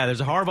wrong. Yeah,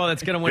 there's a Harbaugh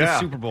that's going to win a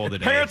Super Bowl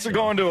today. Parents are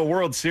going to a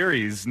World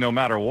Series no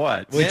matter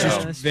what. Which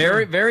is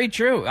very, very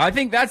true. I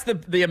think that's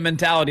the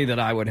mentality that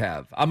I would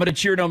have. I'm going to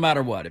cheer no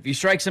matter what. If he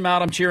strikes him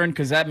out, I'm cheering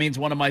because that means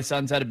one of my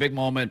sons had a big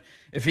moment.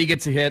 If he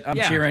gets a hit, I'm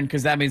cheering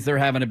because that means they're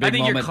having a big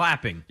moment. I think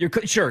you're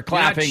clapping. Sure,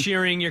 clapping. You're not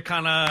cheering. You're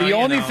kind of... The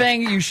only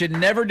thing you should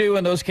never do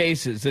in those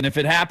cases, and if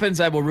it happens,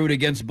 I will root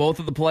against both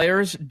of the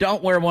players,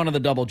 don't wear one of the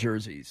double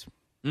jerseys.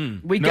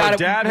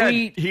 Dad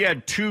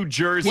had two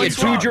jerseys. He had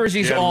two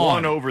jerseys on.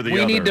 One over the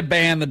other. We need to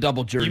ban the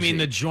double jersey. You mean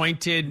the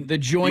jointed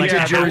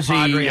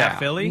jersey at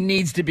Philly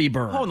needs to be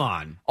burned. Hold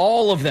on.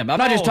 All of them. I'm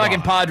not just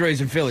talking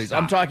Padres and Phillies.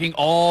 I'm talking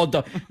all.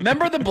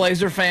 Remember the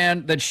Blazer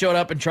fan that showed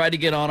up and tried to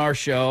get on our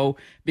show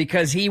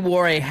because he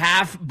wore a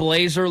half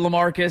Blazer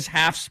LaMarcus,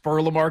 half Spur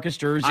LaMarcus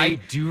jersey. I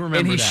do remember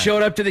And he that.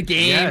 showed up to the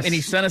game and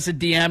he sent us a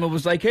DM and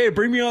was like, "Hey,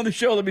 bring me on the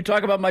show. Let me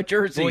talk about my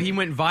jersey." Well, he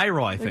went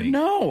viral, I think.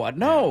 No,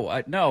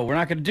 we're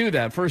not going to do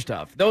that. First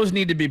off, those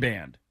need to be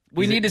banned.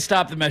 We need to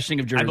stop the meshing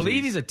of jerseys. I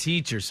believe he's a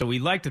teacher, so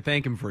we'd like to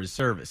thank him for his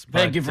service.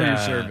 Thank you for your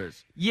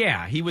service.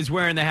 Yeah, he was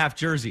wearing the half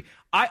jersey.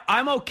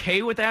 I'm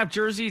okay with the half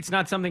jersey. It's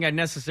not something I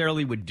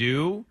necessarily would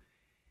do.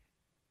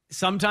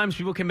 Sometimes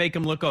people can make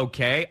him look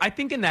okay. I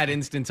think in that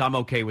instance, I'm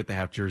okay with the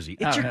half jersey.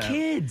 It's your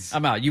kids.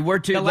 I'm out. You were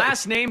too. The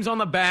last name's on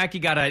the back.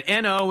 You got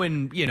an NO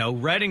and,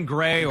 red and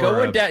gray.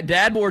 Go with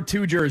Dad wore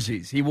two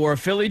jerseys. He wore a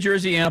Philly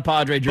jersey and a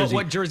Padre jersey.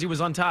 But what jersey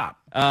was on top?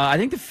 I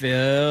think the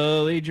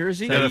Philly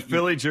jersey. Yeah, the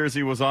Philly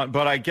jersey was on,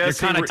 but I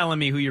guess you're kind of telling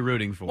me who you're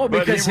rooting for. Well,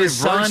 because he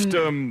his reversed son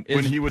him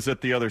when he was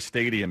at the other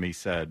stadium. He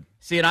said.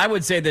 See, and I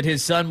would say that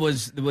his son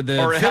was the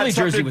Philly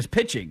jersey was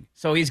pitching,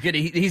 so he's gonna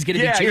be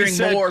cheering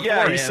more.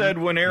 Yeah, for he him. said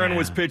when Aaron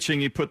was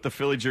pitching, he put the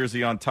Philly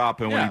jersey on top,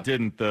 and when he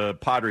didn't, the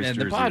Padres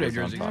jersey was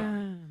on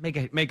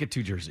top. Make it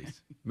two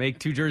jerseys. Make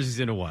two jerseys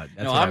into one.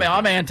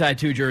 I'm anti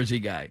two jersey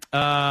guy.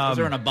 Those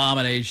are an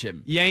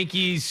abomination.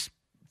 Yankees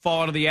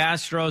fall to the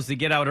Astros. They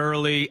get out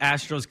early.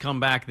 Astros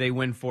come back. They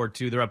win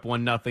 4-2. They're up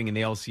 1-0 in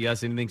the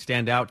LCS. Anything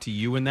stand out to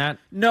you in that?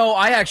 No,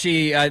 I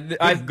actually...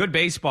 good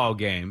baseball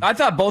game. I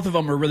thought both of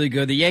them were really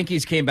good. The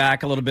Yankees came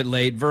back a little bit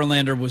late.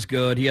 Verlander was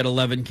good. He had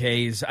 11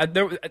 Ks.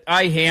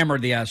 I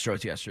hammered the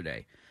Astros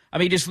yesterday. I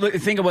mean, just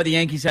think of what the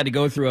Yankees had to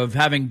go through of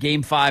having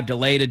Game 5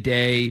 delayed a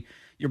day.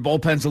 Your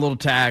bullpen's a little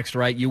taxed,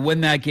 right? You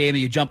win that game,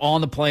 and you jump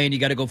on the plane. You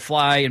got to go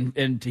fly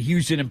and to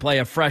Houston and play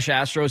a fresh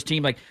Astros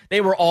team. Like,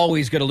 they were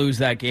always going to lose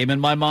that game in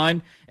my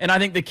mind. And I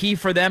think the key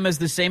for them is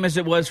the same as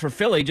it was for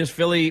Philly. Just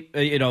Philly,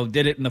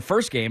 did it in the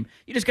first game.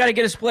 You just got to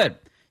get a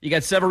split. You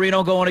got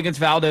Severino going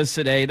against Valdez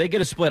today. They get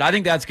a split. I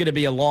think that's going to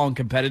be a long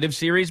competitive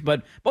series,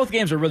 but both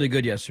games were really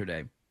good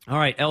yesterday. All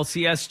right,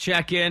 LCS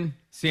check-in.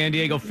 San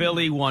Diego,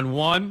 Philly,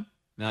 1-1.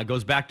 Now it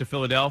goes back to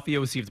Philadelphia.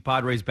 We'll see if the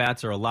Padres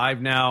bats are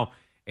alive now.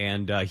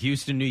 And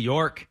Houston, New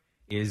York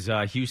is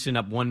Houston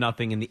up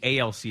 1-0 in the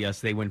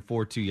ALCS. They win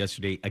 4-2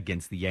 yesterday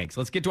against the Yanks.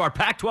 Let's get to our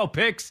Pac-12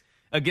 picks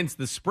against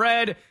the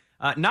spread.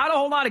 Not a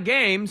whole lot of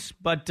games,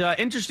 but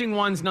interesting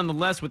ones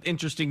nonetheless with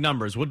interesting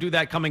numbers. We'll do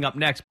that coming up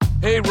next.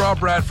 Hey, Rob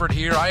Bradford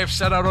here. I have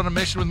set out on a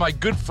mission with my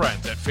good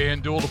friends at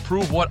FanDuel to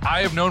prove what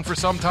I have known for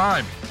some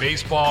time.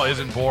 Baseball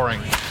isn't boring.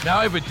 Now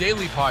I have a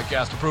daily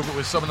podcast to prove it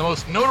with some of the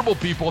most notable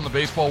people in the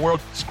baseball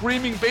world,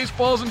 screaming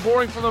baseball isn't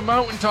boring from the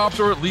mountaintops,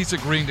 or at least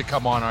agreeing to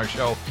come on our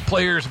show.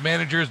 Players,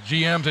 managers,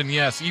 GMs, and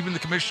yes, even the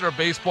commissioner of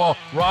baseball,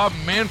 Rob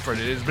Manfred.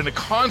 It has been a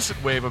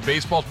constant wave of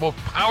baseball's most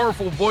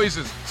powerful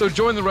voices. So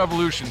join the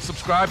revolution.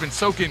 Subscribe and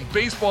soak in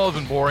Baseball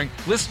Isn't Boring.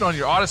 Listen on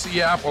your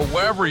Odyssey app or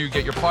wherever you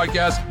get your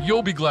podcasts.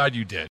 You'll be glad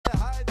you did.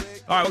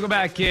 All right, we'll go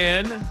back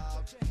in.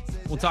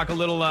 We'll talk a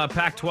little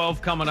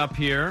Pac-12 coming up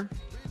here.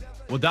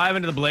 We'll dive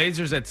into the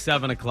Blazers at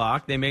 7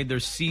 o'clock. They made their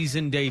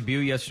season debut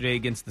yesterday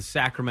against the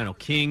Sacramento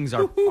Kings.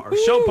 Our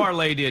show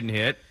parlay didn't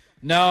hit.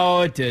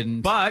 No, it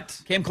didn't.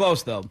 But came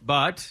close, though.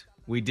 But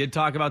we did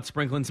talk about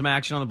sprinkling some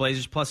action on the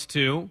Blazers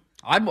 +2.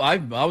 I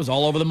was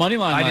all over the money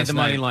line I last did the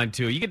night. money line,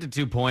 too. You get to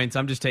 2 points.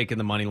 I'm just taking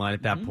the money line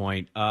at that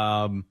point.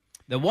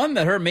 The one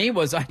that hurt me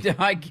was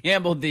I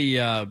gambled the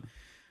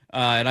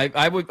and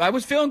I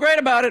was feeling great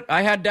about it.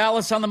 I had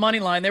Dallas on the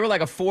money line. They were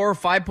like a 4 or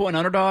 5 point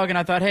underdog, and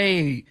I thought,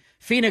 hey,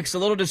 Phoenix a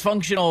little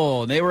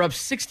dysfunctional. And they were up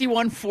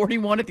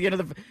 61-41 at the end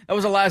of the. That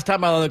was the last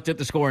time I looked at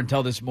the score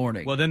until this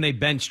morning. Well, then they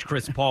benched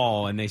Chris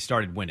Paul and they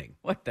started winning.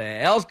 What the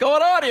hell's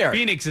going on here?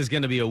 Phoenix is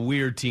going to be a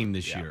weird team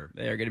this year.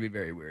 They are going to be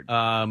very weird.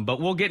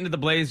 But we'll get into the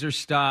Blazers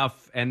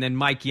stuff, and then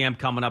Mike Yam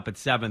coming up at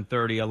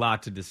 7:30. A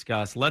lot to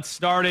discuss. Let's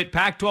start it.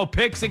 Pac-12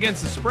 picks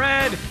against the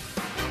spread.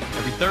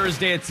 Every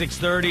Thursday at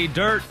 6:30.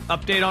 Dirt,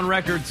 update on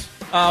records.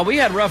 We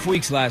had rough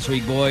weeks last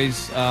week, boys.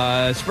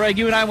 Sprague,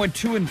 you and I went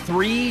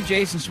 2-3.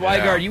 Jason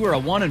Swigart, you were a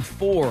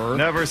 1-4.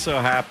 Never so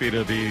happy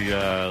to be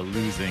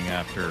losing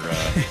after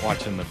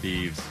watching the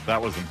Beavs.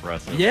 That was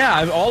impressive.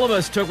 Yeah, all of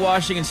us took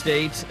Washington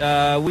State.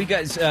 We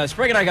got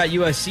Sprague and I got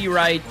USC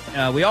right.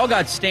 We all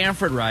got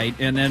Stanford right,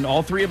 and then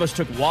all three of us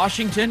took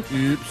Washington.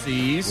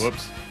 Oopsies.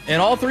 Whoops.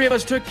 And all three of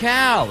us took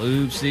Cal.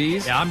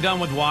 Oopsies. Yeah, I'm done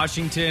with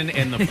Washington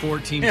and the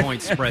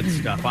 14-point spread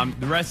stuff.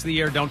 The rest of the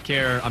year, don't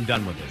care. I'm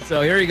done with it.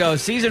 So here you go.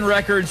 Season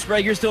record.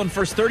 Sprague, you're still in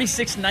first,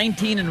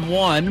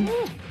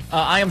 36-19-1.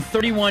 I am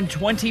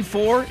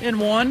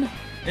 31-24-1.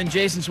 And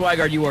Jason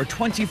Swigard, you are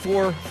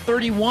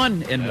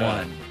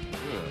 24-31-1.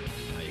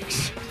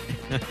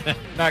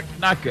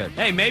 Not good.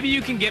 Hey, maybe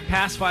you can get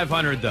past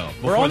 500, though.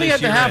 We're only at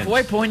the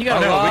halfway point. You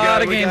got a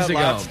lot of games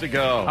to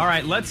go. All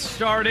right, let's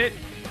start it.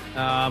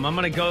 I'm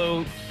going to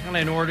go kind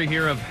of in order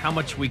here of how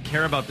much we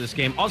care about this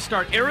game. I'll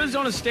start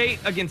Arizona State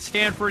against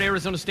Stanford.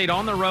 Arizona State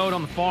on the road,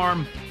 on the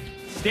farm.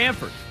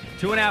 Stanford,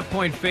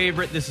 2.5-point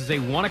favorite. This is a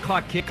 1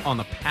 o'clock kick on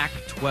the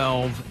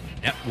Pac-12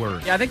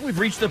 Network. Yeah, I think we've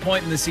reached the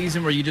point in the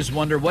season where you just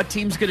wonder what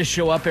team's going to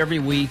show up every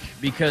week,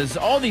 because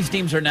all these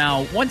teams are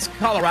now, once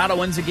Colorado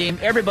wins a game,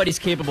 everybody's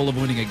capable of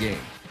winning a game.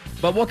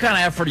 But what kind of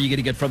effort are you going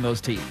to get from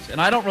those teams?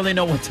 And I don't really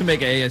know what to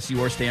make of ASU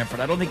or Stanford.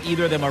 I don't think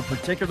either of them are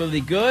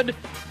particularly good,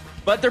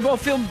 but they're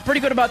both feeling pretty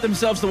good about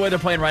themselves the way they're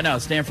playing right now.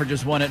 Stanford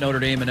just won at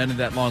Notre Dame and ended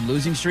that long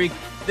losing streak.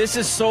 This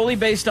is solely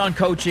based on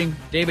coaching.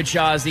 David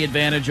Shaw has the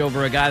advantage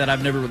over a guy that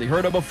I've never really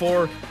heard of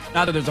before.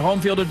 Now that there's a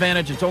home field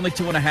advantage, it's only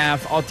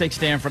 2.5. I'll take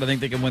Stanford. I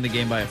think they can win the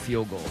game by a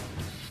field goal.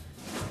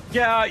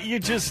 Yeah, you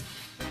just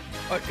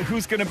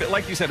who's going to be,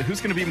 like you said,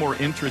 who's going to be more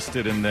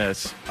interested in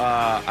this?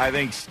 I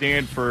think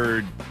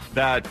Stanford,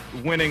 that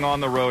winning on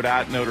the road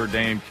at Notre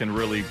Dame can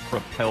really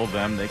propel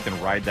them. They can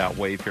ride that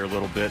wave here a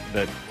little bit.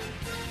 That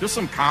just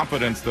some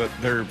confidence that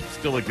they're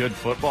still a good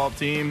football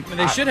team. I mean,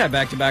 they should have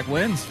back-to-back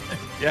wins.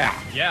 Yeah.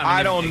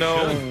 I don't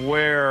know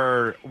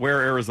where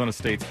Arizona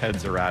State's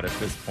heads are at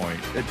this point.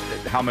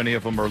 How many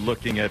of them are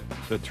looking at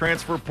the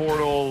transfer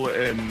portal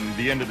and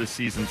the end of the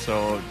season?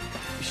 So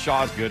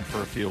Shaw's good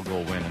for a field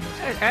goal win in this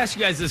game. I ask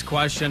you guys this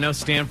question. I know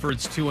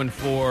Stanford's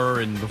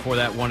 2-4, and before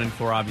that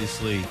 1-4,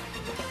 obviously.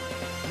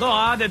 A little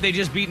odd that they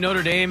just beat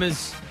Notre Dame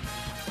is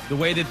the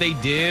way that they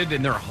did,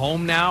 and they're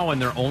home now,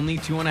 and they're only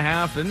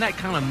 2.5. Doesn't that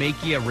kind of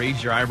make you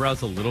raise your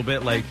eyebrows a little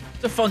bit? Like,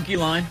 it's a funky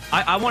line.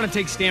 I want to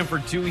take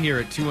Stanford 2 here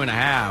at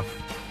 2.5,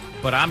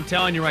 but I'm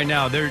telling you right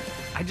now,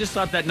 I just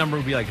thought that number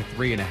would be like a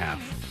 3.5.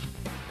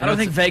 I don't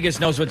think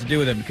Vegas knows what to do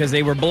with them because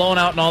they were blown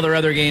out in all their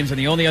other games, and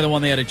the only other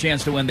one they had a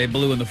chance to win, they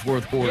blew in the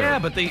fourth quarter. Yeah,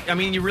 but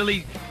you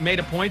really made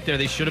a point there.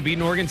 They should have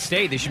beaten Oregon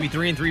State. They should be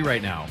 3-3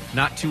 right now,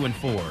 not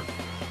 2-4.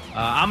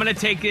 I'm going to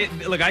take it.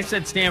 Look, I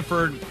said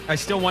Stanford. I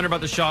still wonder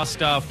about the Shaw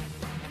stuff.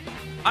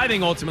 I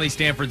think ultimately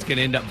Stanford's going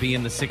to end up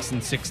being the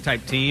 6-6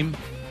 type team.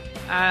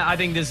 I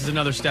think this is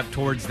another step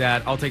towards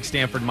that. I'll take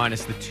Stanford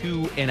minus the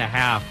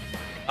 2.5.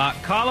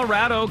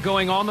 Colorado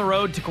going on the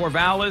road to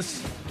Corvallis.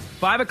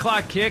 5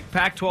 o'clock kick,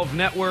 Pac-12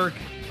 Network.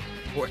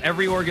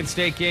 Every Oregon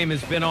State game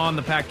has been on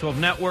the Pac-12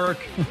 Network.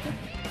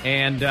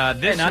 And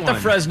this not the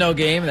Fresno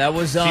game. That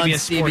was on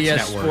CBS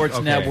Sports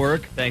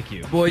Network. Thank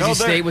you. Boise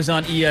State was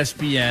on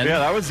ESPN. Yeah,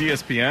 that was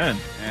ESPN.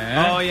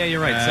 Oh, yeah,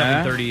 you're right.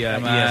 7:30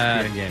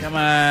 ESPN game. Come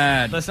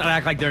on. Let's not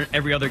act like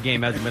every other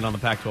game hasn't been on the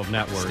Pac-12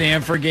 Network.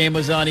 Stanford game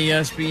was on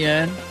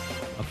ESPN.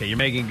 Okay, you're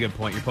making a good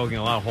point. You're poking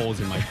a lot of holes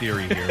in my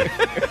theory here.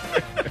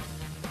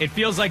 It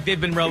feels like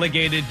they've been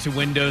relegated to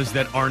windows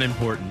that aren't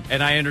important,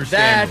 and I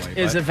understand. That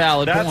is a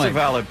valid point. That's a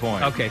valid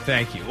point. Okay,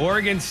 thank you.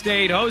 Oregon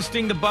State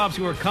hosting the Buffs,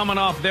 who are coming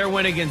off their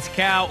win against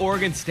Cal.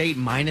 Oregon State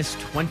minus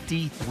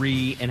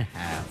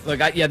 23.5. Look,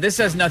 this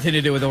has nothing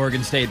to do with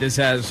Oregon State.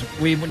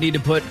 We need to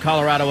put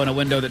Colorado in a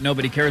window that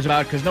nobody cares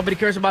about because nobody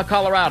cares about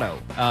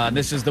Colorado.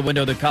 This is the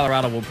window that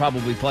Colorado will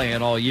probably play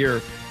in all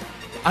year.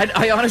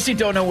 I honestly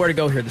don't know where to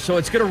go here. So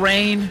it's going to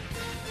rain.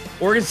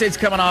 Oregon State's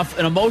coming off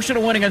an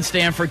emotional win against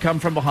Stanford, come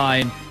from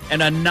behind,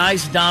 and a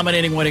nice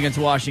dominating win against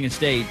Washington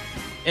State.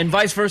 And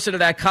vice versa to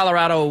that,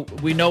 Colorado,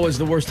 we know, is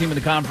the worst team in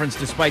the conference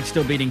despite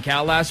still beating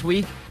Cal last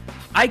week.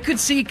 I could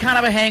see kind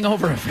of a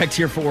hangover effect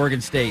here for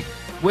Oregon State.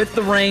 With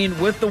the rain,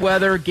 with the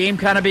weather, game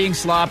kind of being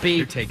sloppy.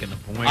 You're taking the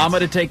points. I'm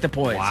going to take the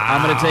points. Wow.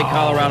 I'm going to take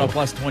Colorado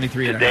plus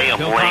 23.5. Today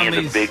I'm laying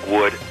the big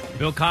wood.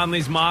 Bill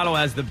Conley's model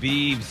has the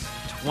Beavs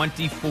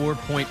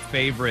 24-point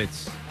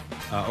favorites.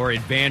 Or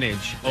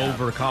advantage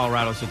over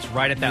Colorado, so it's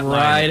right at that line.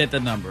 Right at the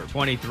number.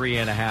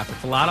 23.5.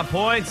 It's a lot of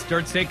points.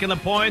 Dirt's taking the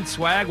points.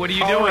 Swag, what are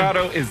you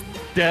Colorado doing? is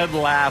dead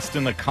last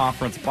in the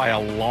conference by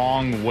a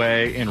long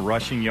way in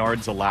rushing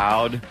yards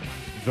allowed.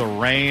 The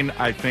rain,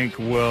 I think,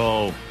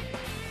 will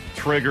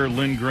trigger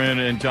Lindgren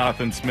and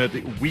Jonathan Smith.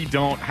 We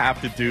don't have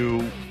to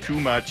do too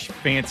much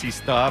fancy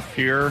stuff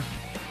here.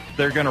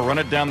 They're going to run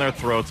it down their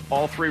throats.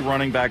 All three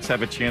running backs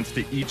have a chance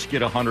to each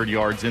get 100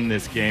 yards in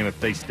this game if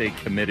they stay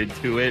committed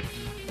to it.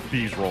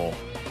 Bees roll.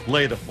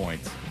 Lay the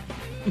points.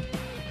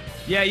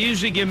 Yeah,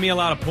 usually give me a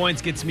lot of points,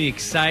 gets me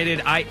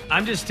excited.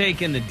 I'm just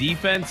taking the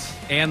defense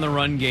and the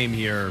run game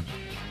here.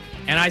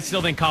 And I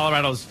still think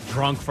Colorado's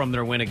drunk from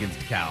their win against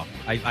Cal.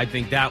 I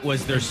think that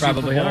was their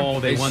Super Bowl.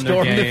 They won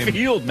their game. They stormed the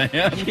field,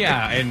 man.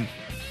 Yeah, and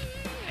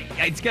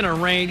it's going to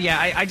rain. Yeah,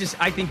 I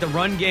think the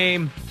run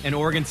game and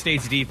Oregon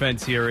State's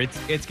defense here,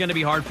 it's going to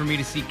be hard for me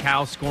to see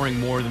Cal scoring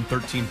more than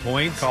 13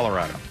 points.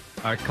 Colorado.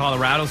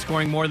 Colorado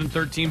scoring more than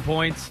 13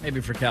 points.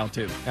 Maybe for Cal,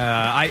 too.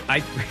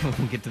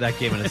 We'll get to that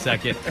game in a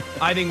second.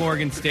 I think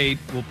Oregon State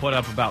will put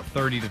up about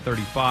 30 to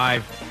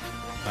 35.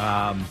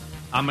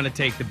 I'm going to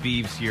take the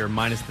Beavs here,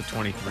 minus the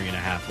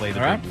 23.5. Lay the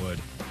big wood.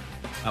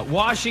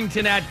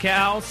 Washington at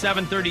Cal,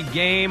 7:30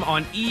 game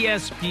on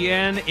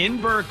ESPN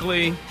in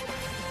Berkeley.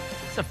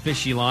 It's a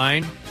fishy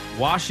line.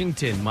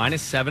 Washington,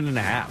 minus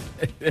 7.5.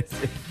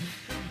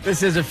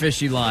 This is a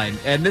fishy line.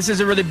 And this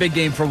is a really big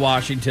game for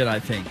Washington, I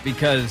think,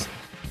 because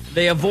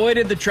they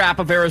avoided the trap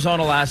of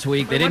Arizona last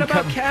week. What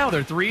about Cal?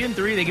 They're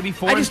 3-3. They could be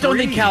 4-3. I just don't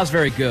think Cal's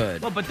very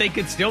good. Well, but they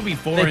could still be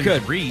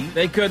 4-3.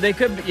 They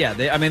could. Yeah.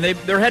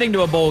 They're heading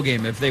to a bowl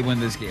game if they win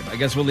this game. I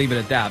guess we'll leave it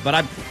at that.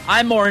 But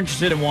I'm more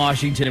interested in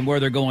Washington and where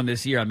they're going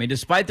this year. I mean,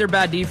 despite their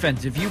bad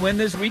defense, if you win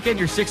this weekend,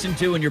 you're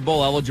 6-2 and you're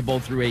bowl eligible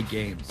through 8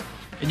 games,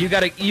 and you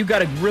got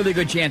a really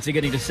good chance of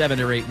getting to 7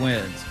 or 8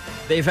 wins.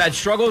 They've had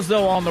struggles,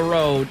 though, on the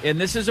road,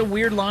 and this is a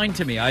weird line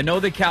to me. I know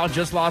that Cal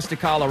just lost to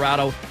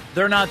Colorado.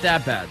 They're not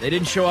that bad. They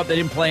didn't show up. They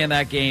didn't play in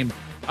that game.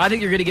 I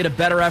think you're going to get a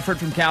better effort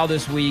from Cal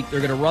this week. They're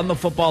going to run the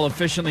football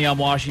efficiently on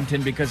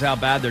Washington because of how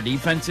bad their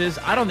defense is.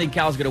 I don't think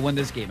Cal's going to win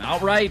this game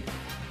outright,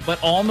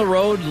 but on the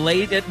road,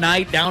 late at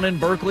night, down in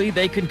Berkeley,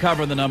 they can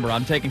cover the number.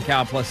 I'm taking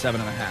Cal plus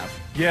 7.5.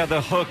 Yeah,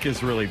 the hook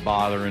is really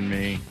bothering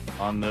me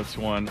on this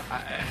one.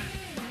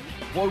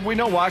 Well, we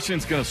know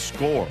Washington's going to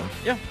score.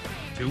 Yeah.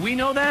 Do we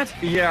know that?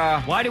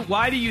 Yeah.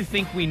 Why do you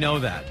think we know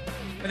that?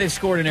 They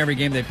scored in every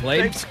game they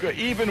played.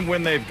 Even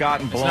when they've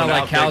gotten blown out. It's not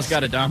like Cal's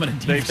got a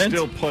dominant defense. They've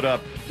still put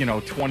up,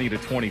 20 to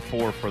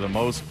 24 for the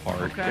most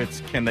part. Okay.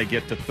 It's can they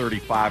get to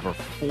 35 or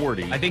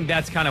 40? I think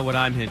that's kind of what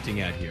I'm hinting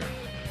at here.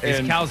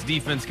 Is Cal's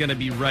defense going to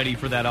be ready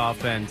for that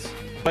offense?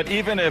 But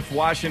even if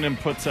Washington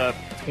puts up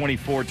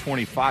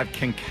 24-25,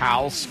 can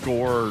Cal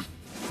score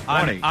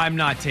 20? I'm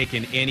not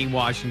taking any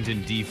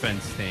Washington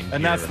defense thing And here.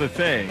 that's the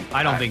thing.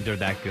 I don't think they're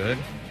that good.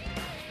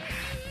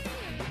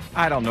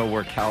 I don't know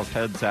where Cal's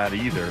head's at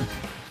either.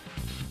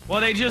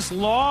 Well, they just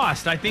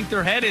lost. I think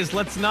their head is,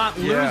 let's not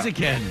lose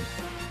again.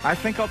 I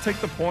think I'll take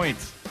the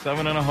points.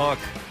 7 and a hook.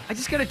 I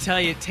just got to tell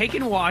you,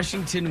 taking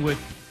Washington with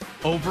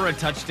over a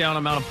touchdown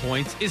amount of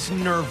points is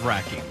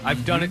nerve-wracking.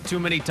 I've done it too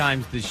many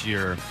times this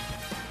year.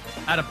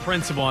 Out of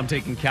principle, I'm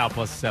taking Cal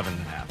plus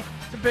 7.5.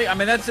 It's a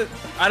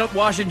big.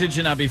 Washington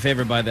should not be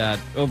favored by that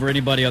over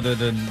anybody other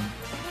than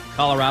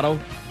Colorado.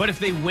 But if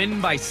they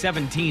win by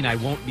 17, I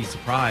won't be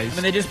surprised. I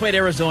mean, they just played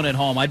Arizona at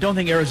home. I don't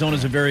think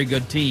Arizona's a very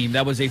good team.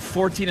 That was a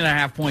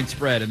 14.5-point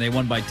spread, and they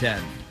won by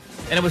 10.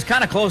 And it was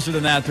kind of closer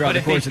than that throughout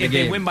the course of the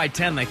game. If they win by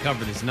 10, they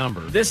cover this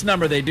number. This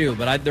number they do,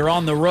 but they're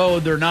on the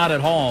road. They're not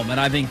at home, and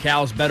I think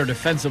Cal's better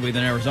defensively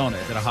than Arizona.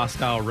 Is it a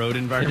hostile road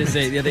environment?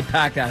 They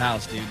pack that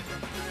house, dude.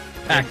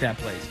 Pack that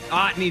place.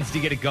 Ott needs to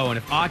get it going.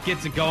 If Ott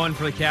gets it going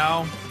for the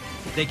Cal,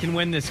 they can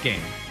win this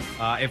game.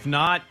 If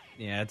not,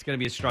 it's going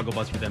to be a struggle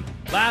bus for them.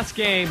 Last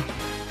game,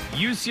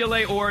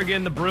 UCLA,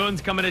 Oregon. The Bruins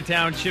coming to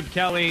town. Chip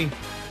Kelly,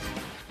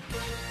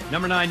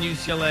 number 9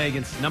 UCLA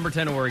against number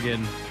 10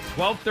 Oregon.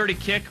 12:30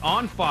 kick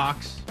on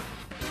Fox.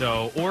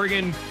 So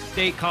Oregon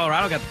State,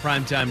 Colorado got the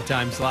primetime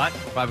time slot.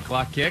 5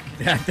 o'clock kick.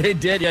 They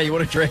did. Yeah, you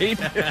want to trade?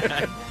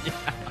 Yeah.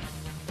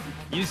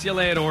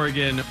 UCLA at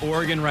Oregon.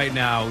 Oregon right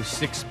now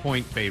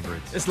 6-point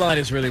favorites. This line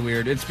is really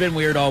weird. It's been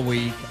weird all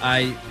week.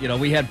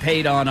 We had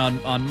Pate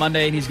on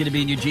Monday, and he's going to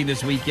be in Eugene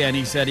this weekend.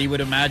 He said he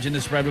would imagine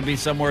the spread would be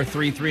somewhere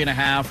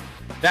 3.5.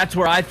 That's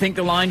where I think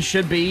the line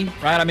should be,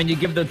 right? I mean, you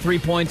give the 3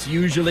 points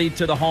usually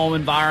to the home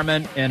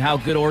environment and how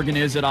good Oregon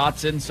is at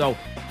Autzen. So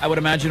I would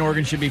imagine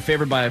Oregon should be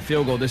favored by a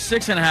field goal. The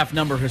 6.5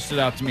 number has stood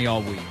out to me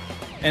all week.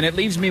 And it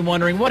leaves me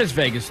wondering, what does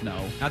Vegas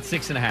know? Not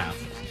 6.5.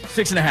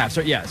 6.5.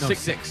 So yeah, no,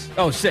 6.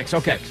 Oh, 6.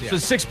 Okay, 6, yeah. So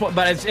 6 points,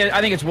 but I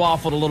think it's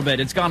waffled a little bit.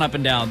 It's gone up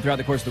and down throughout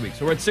the course of the week.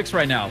 So we're at 6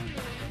 right now.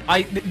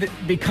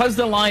 Because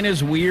the line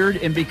is weird,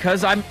 and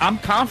because I'm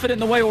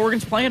confident in the way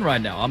Oregon's playing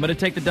right now, I'm going to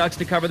take the Ducks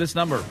to cover this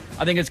number.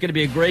 I think it's going to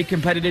be a great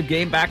competitive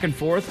game back and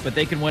forth, but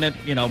they can win it,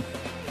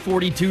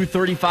 42,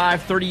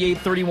 35, 38,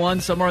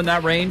 31, somewhere in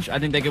that range. I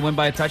think they can win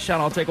by a touchdown.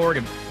 I'll take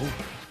Oregon. Ooh.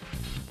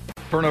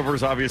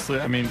 Turnovers, obviously,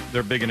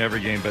 they're big in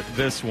every game, but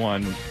this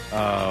one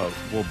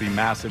will be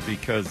massive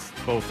because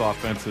both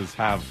offenses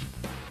have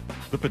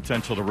the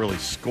potential to really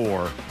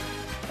score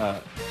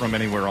from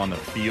anywhere on the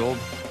field.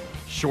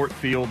 Short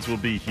fields will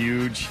be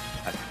huge.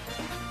 I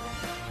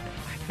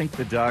think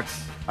the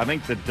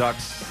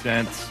Ducks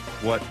sense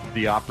what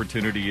the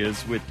opportunity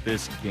is with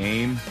this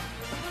game,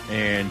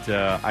 and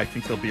I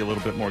think they'll be a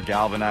little bit more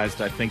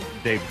galvanized. I think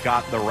they've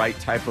got the right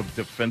type of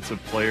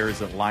defensive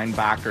players at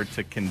linebacker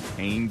to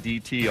contain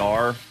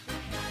DTR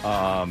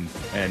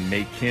and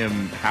make him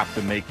have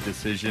to make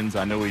decisions.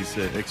 I know he's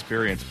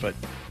experienced, but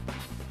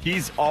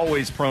he's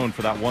always prone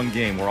for that one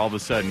game where all of a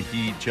sudden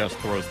he just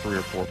throws 3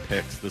 or 4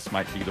 picks. This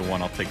might be the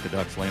one. I'll take the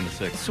Ducks laying the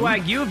 6.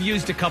 Swag, you have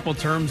used a couple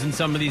terms in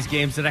some of these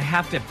games that I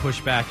have to push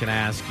back and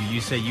ask you.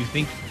 You say you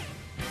think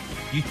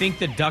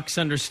the Ducks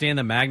understand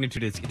the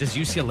magnitude? Does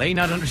UCLA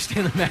not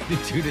understand the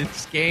magnitude of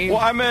this game?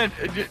 Well,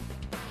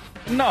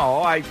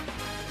 no,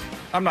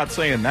 I'm not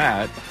saying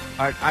that.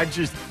 I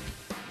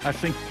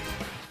think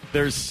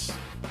there's,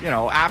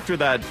 after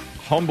that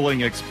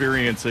humbling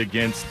experience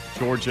against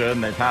Georgia,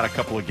 and they've had a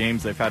couple of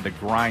games they've had to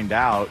grind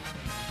out.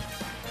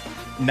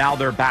 Now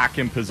they're back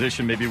in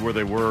position maybe where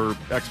they were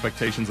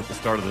expectations at the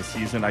start of the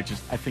season. I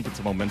think it's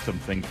a momentum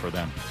thing for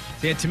them.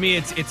 Yeah, to me,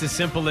 it's as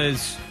simple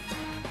as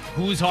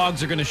whose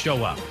Hogs are going to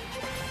show up.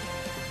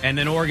 And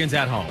then Oregon's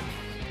at home.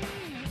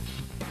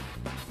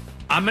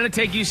 I'm going to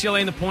take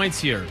UCLA in the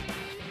points here.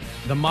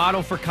 The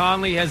model for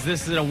Conley has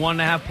this at a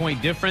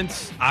 1.5-point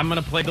difference. I'm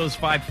going to play those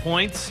 5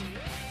 points.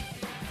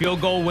 Field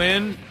goal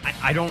win,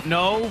 I don't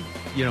know.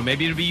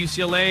 Maybe it'll be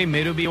UCLA, maybe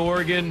it'll be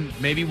Oregon,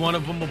 maybe one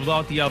of them will blow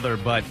out the other,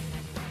 but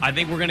I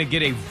think we're going to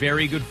get a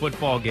very good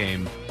football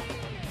game.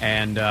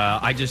 And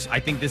I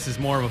think this is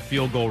more of a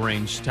field goal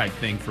range type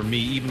thing for me,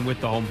 even with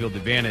the home field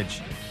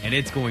advantage. And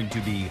it's going to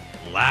be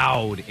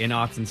loud in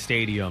Autzen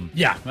Stadium.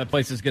 Yeah, that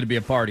place is going to be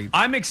a party.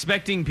 I'm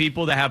expecting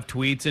people to have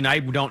tweets, and I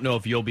don't know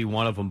if you'll be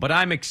one of them, but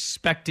I'm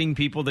expecting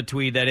people to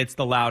tweet that it's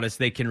the loudest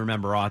they can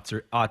remember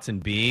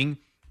Autzen being.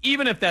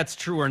 Even if that's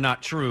true or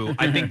not true,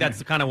 I think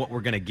that's kind of what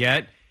we're going to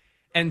get.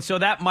 And so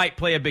that might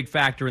play a big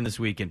factor in this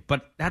weekend.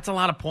 But that's a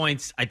lot of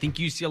points. I think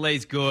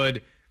UCLA's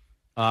good.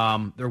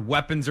 Their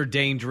weapons are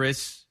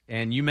dangerous.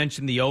 And you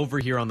mentioned the over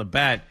here on the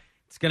bet.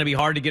 It's going to be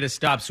hard to get a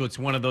stop, so it's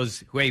one of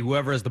those, hey,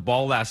 whoever has the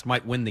ball last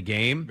might win the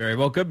game. Very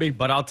well could be.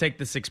 But I'll take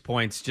the 6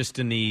 points just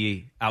in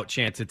the out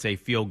chance it's a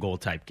field goal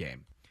type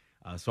game.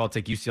 So I'll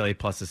take UCLA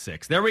plus a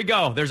 6. There we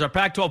go. There's our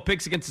Pac-12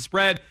 picks against the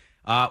spread.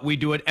 We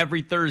do it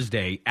every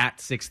Thursday at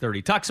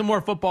 6:30. Talk some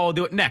more football. We'll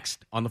do it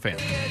next on The Fan.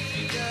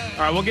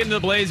 All right, we'll get into the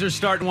Blazers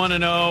starting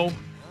 1-0.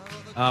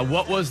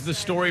 What was the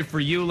story for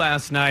you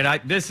last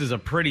night? This is a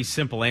pretty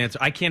simple answer.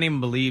 I can't even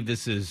believe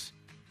this is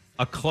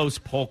a close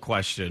poll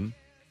question.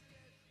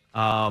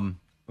 And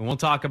we'll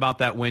talk about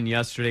that win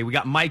yesterday. We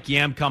got Mike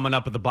Yam coming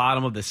up at the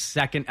bottom of the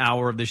second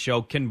hour of the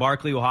show. Ken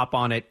Barkley will hop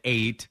on at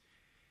 8.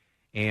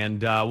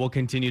 And we'll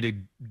continue to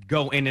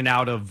go in and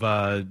out of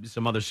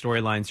some other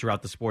storylines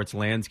throughout the sports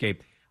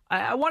landscape.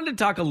 I wanted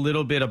to talk a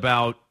little bit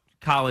about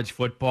college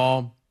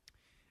football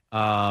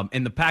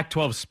and the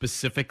Pac-12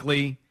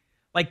 specifically.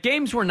 Like,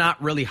 games we're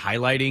not really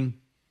highlighting.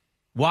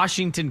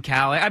 Washington,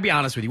 Cal. I'll be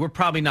honest with you, we're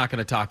probably not going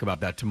to talk about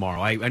that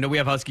tomorrow. I know we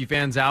have Husky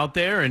fans out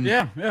there, and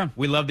yeah,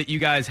 we love that you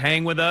guys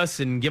hang with us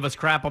and give us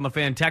crap on the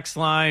fan text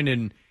line.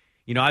 And,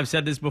 I've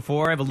said this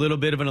before, I have a little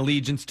bit of an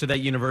allegiance to that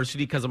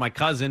university because of my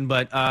cousin,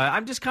 but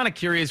I'm just kind of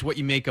curious what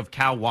you make of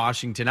Cal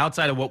Washington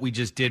outside of what we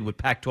just did with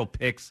Pac-12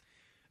 picks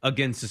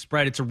against the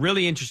spread. It's a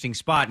really interesting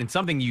spot, and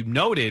something you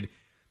noted,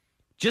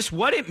 just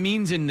what it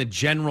means in the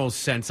general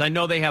sense. I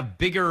know they have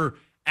bigger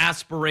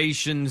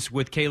aspirations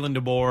with Kalen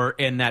DeBoer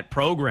and that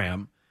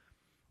program,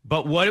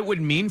 but what it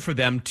would mean for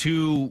them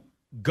to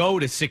go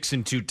to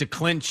 6-2, to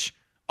clinch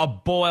a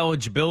bowl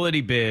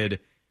eligibility bid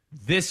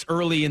this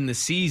early in the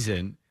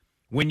season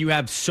when you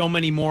have so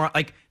many more.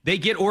 Like, they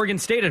get Oregon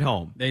State at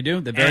home. They do,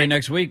 the very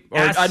next week. Or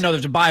I know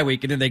there's a bye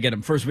week, and then they get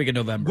them first week in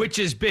November. Which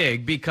is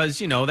big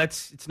because,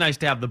 it's nice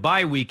to have the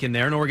bye week in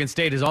there, and Oregon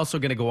State is also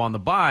going to go on the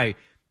bye.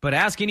 But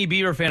ask any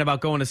Beaver fan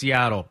about going to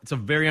Seattle. It's a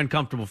very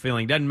uncomfortable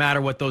feeling. Doesn't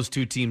matter what those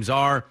two teams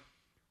are.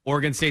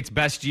 Oregon State's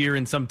best year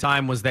in some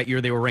time was that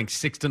year they were ranked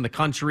 6th in the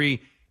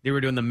country. They were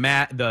doing the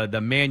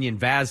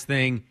Mannion-Vaz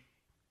thing.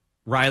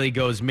 Riley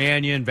goes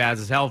Mannion. Vaz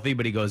is healthy,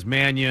 but he goes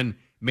Mannion.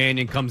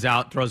 Mannion comes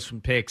out, throws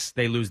some picks.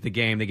 They lose the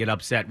game. They get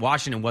upset.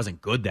 Washington wasn't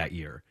good that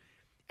year.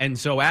 And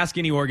so ask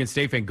any Oregon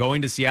State fan,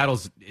 going to Seattle,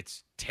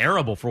 it's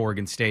terrible for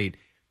Oregon State.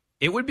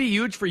 It would be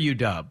huge for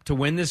UW to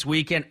win this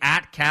weekend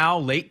at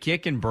Cal, late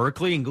kick in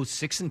Berkeley, and go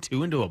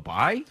 6-2 into a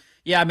bye.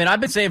 Yeah, I've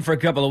been saying for a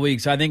couple of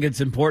weeks, I think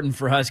it's important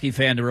for Husky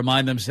fan to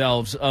remind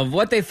themselves of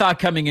what they thought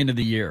coming into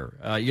the year.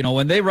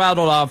 When they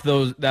rattled off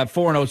that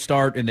 4-0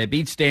 start and they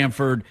beat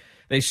Stanford,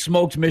 they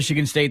smoked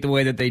Michigan State the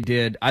way that they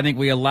did. I think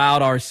we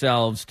allowed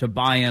ourselves to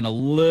buy in a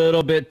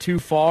little bit too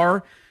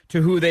far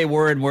to who they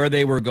were and where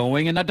they were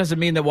going. And that doesn't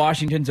mean that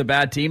Washington's a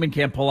bad team and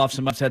can't pull off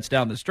some upsets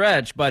down the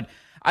stretch, but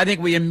I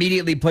think we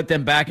immediately put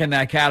them back in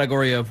that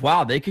category of,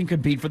 wow, they can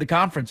compete for the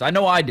conference. I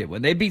know I did.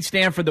 When they beat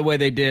Stanford the way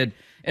they did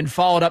and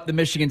followed up the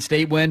Michigan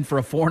State win for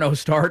a 4-0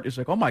 start, it's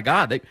like, oh, my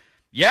God,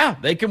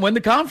 they can win the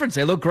conference.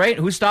 They look great.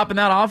 Who's stopping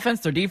that offense?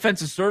 Their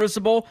defense is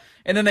serviceable.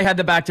 And then they had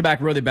the back-to-back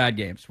really bad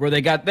games where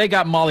they got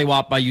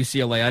mollywopped by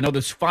UCLA. I know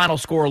this final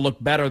score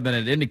looked better than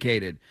it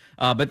indicated,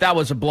 but that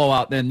was a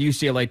blowout. Then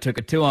UCLA took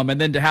it to them. And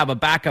then to have a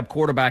backup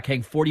quarterback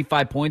hang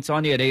 45 points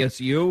on you at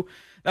ASU,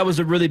 that was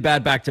a really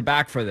bad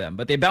back-to-back for them.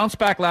 But they bounced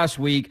back last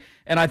week,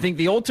 and I think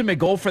the ultimate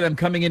goal for them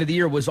coming into the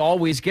year was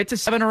always get to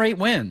 7 or 8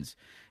 wins.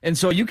 And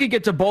so you could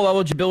get to bowl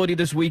eligibility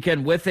this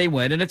weekend with a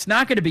win, and it's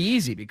not going to be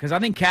easy because I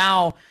think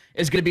Cal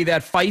is going to be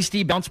that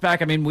feisty bounce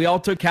back. I mean, we all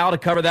took Cal to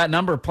cover that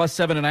number, plus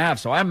 7.5.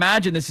 So I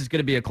imagine this is going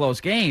to be a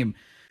close game.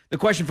 The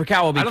question for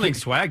Cal will be... I don't think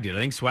Swag did. I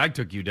think Swag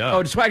took UW.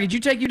 Oh, Swag, did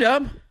you take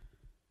UW?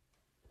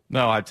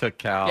 No, I took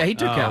Cal. Yeah, he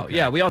took Cal. Okay.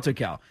 Yeah, we all took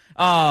Cal.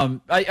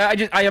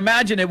 I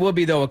imagine it will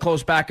be, though, a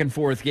close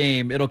back-and-forth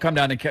game. It'll come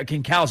down to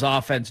can Cal's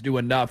offense do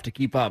enough to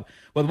keep up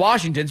with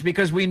Washington's,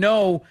 because we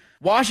know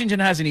Washington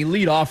has an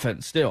elite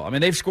offense still. I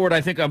mean, they've scored,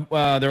 I think,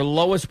 their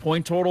lowest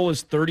point total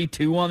is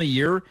 32 on the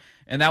year,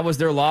 and that was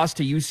their loss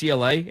to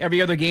UCLA.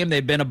 Every other game,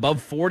 they've been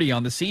above 40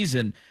 on the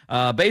season,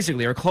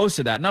 basically, or close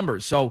to that number.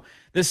 So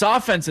this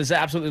offense is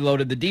absolutely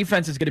loaded. The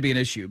defense is going to be an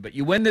issue. But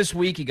you win this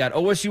week. You got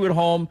OSU at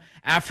home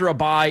after a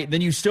bye.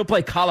 Then you still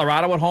play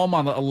Colorado at home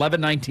on the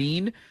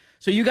 11-19.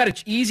 So you got an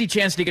easy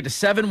chance to get to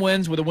 7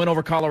 wins with a win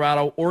over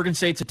Colorado. Oregon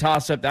State's a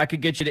toss-up. That could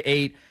get you to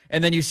 8.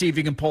 And then you see if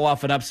you can pull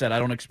off an upset. I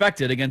don't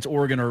expect it against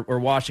Oregon or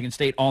Washington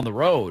State on the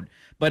road.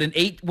 But an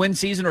 8-win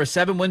season or a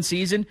 7-win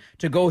season,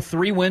 to go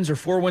 3 wins or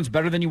 4 wins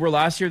better than you were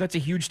last year, that's a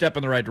huge step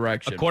in the right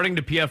direction. According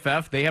to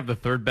PFF, they have the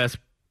 3rd best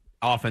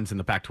offense in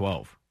the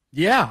Pac-12.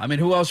 Yeah, I mean,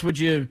 who else would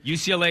you...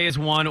 UCLA is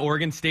 1,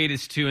 Oregon State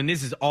is 2, and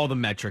this is all the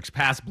metrics.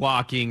 Pass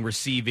blocking,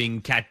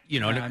 receiving, I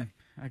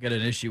got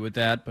an issue with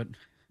that, but...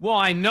 Well,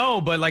 I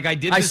know, but like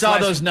I saw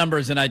those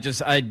numbers, and I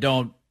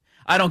don't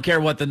care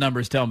what the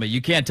numbers tell me.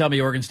 You can't tell me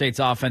Oregon State's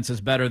offense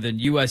is better than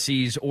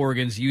USC's,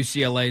 Oregon's,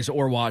 UCLA's,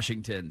 or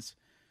Washington's.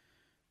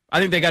 I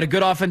think they got a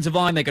good offensive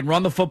line. They can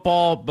run the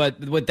football, but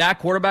with that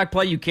quarterback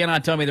play, you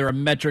cannot tell me there are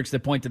metrics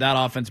that point to that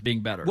offense being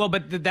better. Well,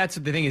 but that's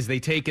the thing is they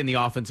take in the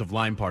offensive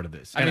line part of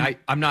this. And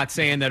I'm not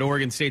saying that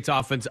Oregon State's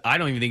offense, I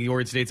don't even think the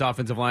Oregon State's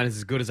offensive line is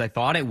as good as I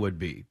thought it would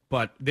be.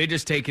 But they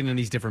just take in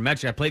these different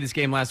metrics. I played this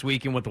game last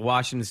weekend with the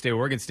Washington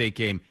State-Oregon State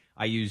game.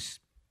 I used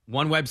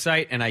one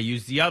website and I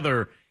used the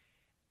other,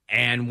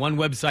 and one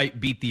website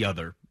beat the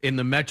other. In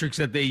the metrics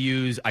that they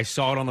use, I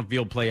saw it on the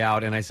field play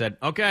out, and I said,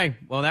 okay,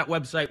 well, that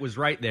website was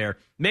right there.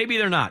 Maybe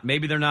they're not.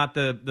 Maybe they're not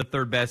the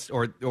 3rd best,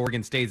 or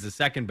Oregon State's the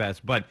 2nd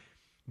best. But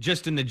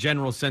just in the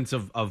general sense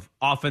of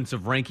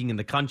offensive ranking in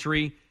the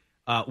country,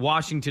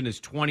 Washington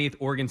is 20th,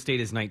 Oregon State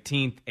is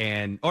 19th,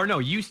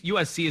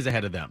 USC is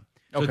ahead of them.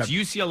 So It's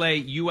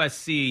UCLA,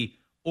 USC,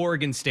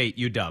 Oregon State,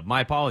 UW.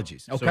 My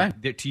apologies. Okay.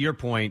 So, to your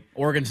point,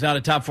 Oregon's not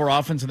a top 4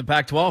 offense in the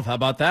Pac-12. How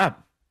about that?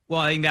 Well,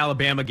 I think the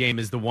Alabama game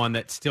is the one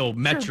that still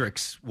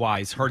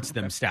metrics-wise hurts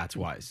them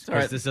stats-wise.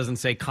 Because this doesn't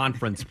say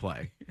conference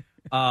play.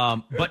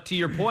 But to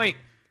your point,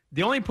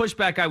 the only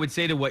pushback I would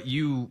say to what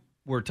you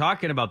were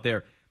talking about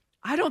there,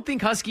 I don't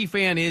think Husky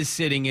fan is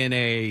sitting in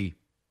a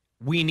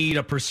we need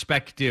a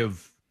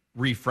perspective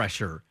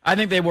refresher. I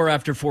think they were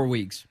after 4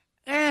 weeks.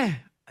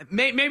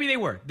 Maybe they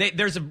were.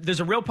 There's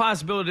a real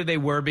possibility they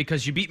were,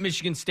 because you beat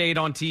Michigan State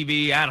on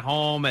TV at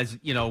home as,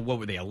 what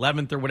were they,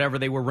 11th or whatever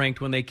they were ranked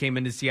when they came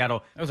into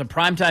Seattle. That was a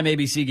primetime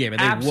ABC game. And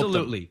they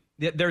absolutely.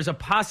 There's a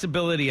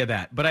possibility of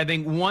that. But I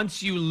think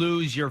once you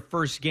lose your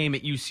first game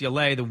at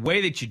UCLA, the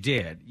way that you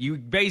did, you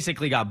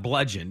basically got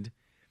bludgeoned.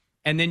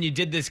 And then you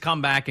did this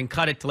comeback and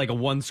cut it to like a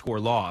 1-score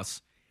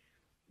loss.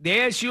 The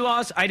ASU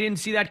loss, I didn't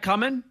see that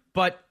coming,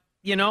 but...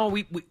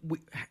 we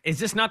is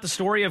this not the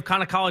story of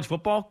kind of college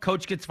football?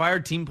 Coach gets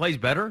fired, team plays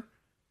better.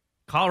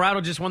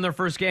 Colorado just won their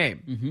first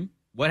game. Mm-hmm.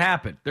 What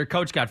happened? Their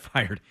coach got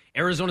fired.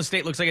 Arizona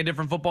State looks like a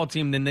different football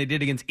team than they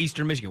did against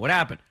Eastern Michigan. What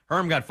happened?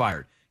 Herm got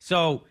fired.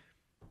 So,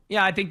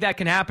 yeah, I think that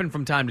can happen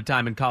from time to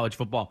time in college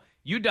football.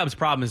 UW's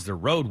problem is their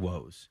road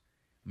woes.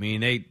 I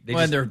mean,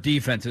 and their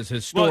defense is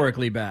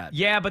historically bad.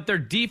 Yeah, but their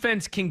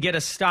defense can get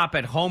a stop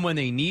at home when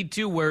they need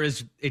to,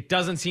 whereas it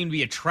doesn't seem to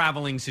be a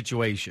traveling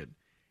situation.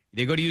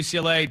 They go to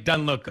UCLA,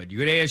 doesn't look good. You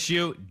go to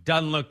ASU,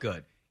 doesn't look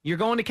good. You're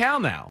going to Cal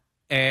now.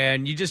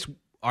 And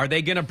are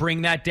they going to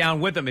bring that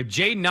down with them? If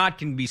Jaden Ott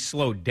can be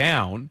slowed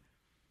down,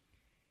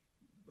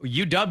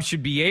 UW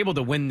should be able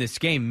to win this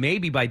game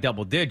maybe by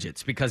double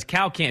digits, because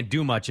Cal can't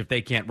do much if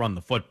they can't run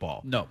the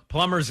football. No.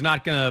 Plummer's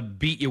not going to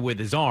beat you with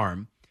his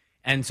arm.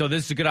 And so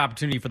this is a good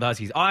opportunity for the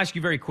Huskies. I'll ask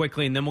you very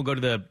quickly, and then we'll go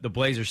to the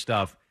Blazer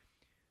stuff.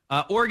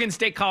 Oregon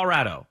State,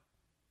 Colorado.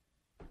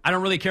 I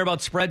don't really care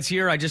about spreads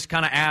here. I just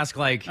kind of ask,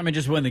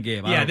 just win the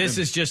game. Yeah, this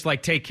is just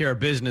like take care of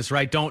business,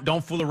 right?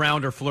 Don't fool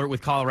around or flirt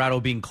with Colorado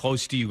being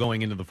close to you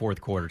going into the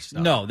fourth quarter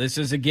stuff. No, this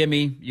is a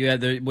gimme.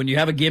 When you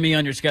have a gimme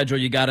on your schedule,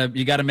 you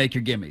gotta make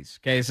your gimmies.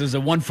 Okay, this is a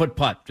 1-foot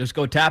putt. Just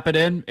go tap it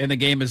in, and the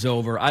game is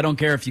over. I don't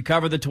care if you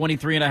cover the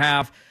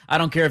 23.5. I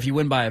don't care if you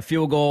win by a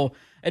field goal.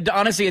 And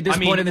honestly, at this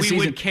point in the season,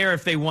 we would care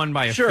if they won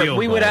by a field goal. Sure,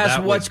 we would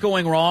ask what's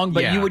going wrong,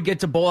 but you would get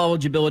to bowl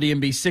eligibility and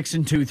be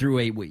 6-2 through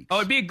 8 weeks. Oh,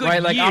 it'd be a good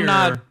year. I'm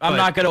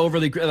not going to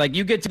overly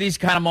you get to these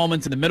kind of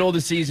moments in the middle of the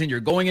season.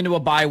 You're going into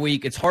a bye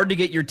week. It's hard to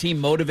get your team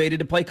motivated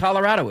to play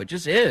Colorado. It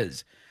just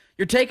is.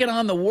 You're taking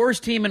on the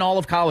worst team in all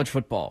of college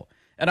football.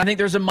 And I think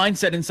there's a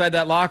mindset inside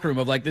that locker room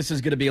of this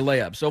is going to be a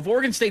layup. So if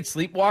Oregon State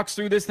sleepwalks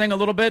through this thing a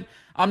little bit,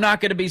 I'm not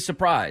going to be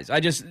surprised.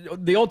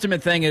 The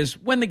ultimate thing is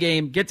win the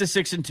game, get to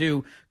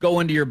 6-2,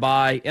 go into your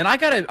bye. And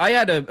I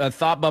had a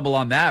thought bubble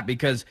on that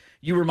because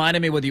you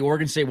reminded me with the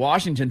Oregon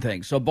State-Washington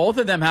thing. So both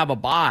of them have a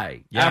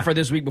bye after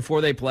this week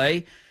before they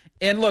play.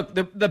 And look,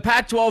 the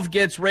Pac-12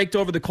 gets raked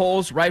over the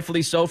coals,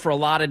 rightfully so, for a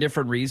lot of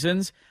different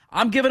reasons.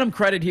 I'm giving them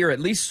credit here, at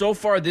least so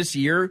far this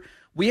year.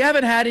 We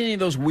haven't had any of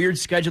those weird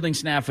scheduling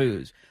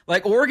snafus.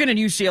 Like Oregon and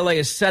UCLA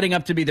is setting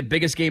up to be the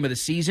biggest game of the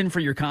season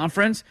for your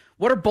conference.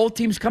 What are both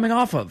teams coming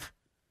off of?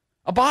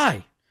 A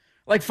bye.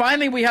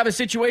 Finally we have a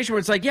situation where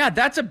it's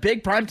that's a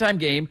big primetime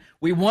game.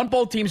 We want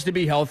both teams to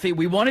be healthy.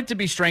 We want it to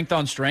be strength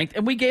on strength,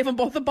 and we gave them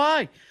both a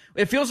bye.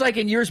 It feels like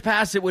in years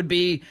past it would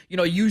be,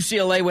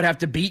 UCLA would have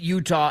to beat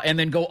Utah and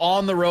then go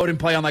on the road and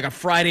play on like a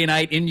Friday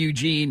night in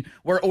Eugene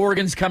where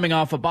Oregon's coming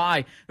off a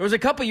bye. There was a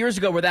couple years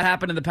ago where that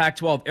happened in the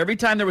Pac-12. Every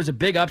time there was a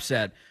big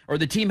upset or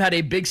the team had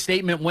a big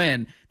statement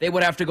win, they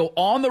would have to go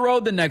on the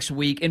road the next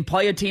week and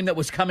play a team that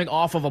was coming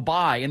off of a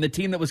bye, and the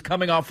team that was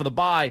coming off of the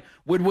bye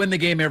would win the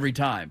game every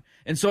time.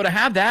 And so to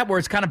have that where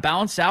it's kind of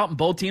balanced out and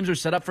both teams are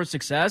set up for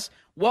success,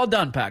 well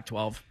done,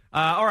 Pac-12.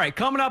 All right,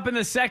 coming up in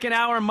the second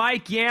hour,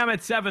 Mike Yam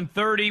at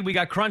 7:30. We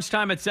got crunch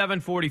time at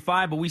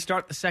 7:45, but we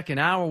start the second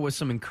hour with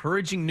some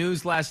encouraging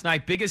news last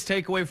night. Biggest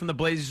takeaway from the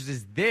Blazers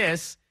is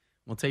this.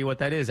 We'll tell you what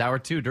that is. Hour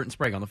 2, Dirt and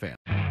Sprague on the Fan.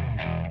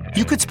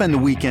 You could spend the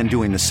weekend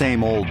doing the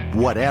same old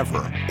whatever,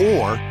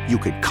 or you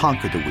could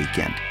conquer the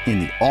weekend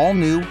in the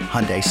all-new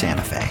Hyundai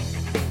Santa Fe.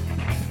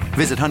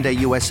 Visit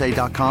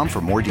HyundaiUSA.com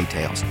for more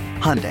details.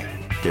 Hyundai,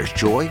 there's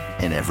joy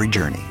in every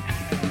journey.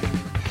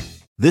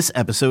 This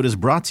episode is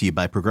brought to you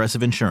by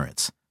Progressive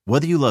Insurance.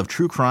 Whether you love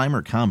true crime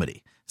or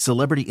comedy,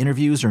 celebrity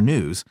interviews or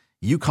news,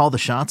 you call the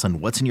shots on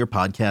what's in your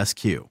podcast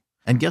queue.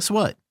 And guess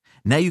what?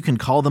 Now you can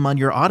call them on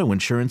your auto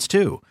insurance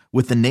too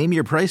with the Name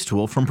Your Price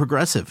tool from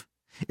Progressive.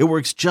 It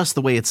works just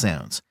the way it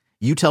sounds.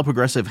 You tell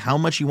Progressive how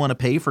much you want to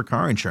pay for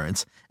car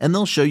insurance, and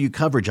they'll show you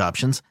coverage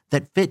options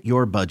that fit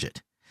your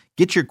budget.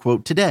 Get your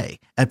quote today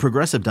at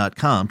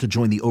Progressive.com to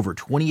join the over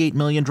 28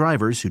 million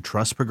drivers who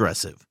trust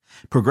Progressive.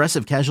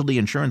 Progressive Casualty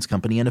Insurance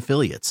Company and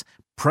Affiliates.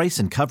 Price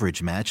and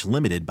coverage match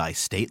limited by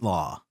state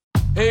law.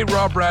 Hey,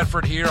 Rob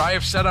Bradford here. I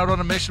have set out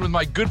on a mission with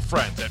my good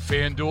friends at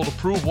FanDuel to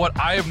prove what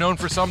I have known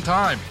for some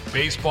time.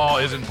 Baseball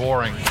isn't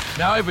boring.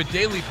 Now I have a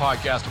daily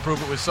podcast to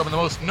prove it with some of the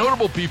most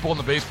notable people in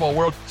the baseball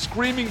world,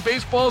 screaming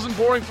baseball isn't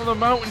boring from the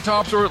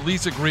mountaintops, or at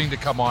least agreeing to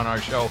come on our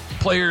show.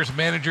 Players,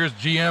 managers,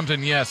 GMs,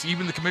 and yes,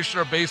 even the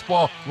commissioner of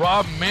baseball,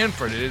 Rob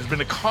Manfred. It has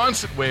been a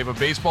constant wave of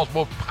baseball's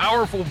most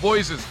powerful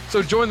voices.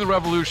 So join the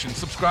revolution.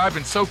 Subscribe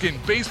and soak in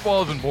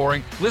Baseball Isn't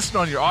Boring. Listen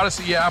on your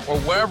Odyssey app or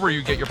wherever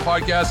you get your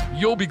podcasts.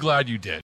 You'll be glad you did.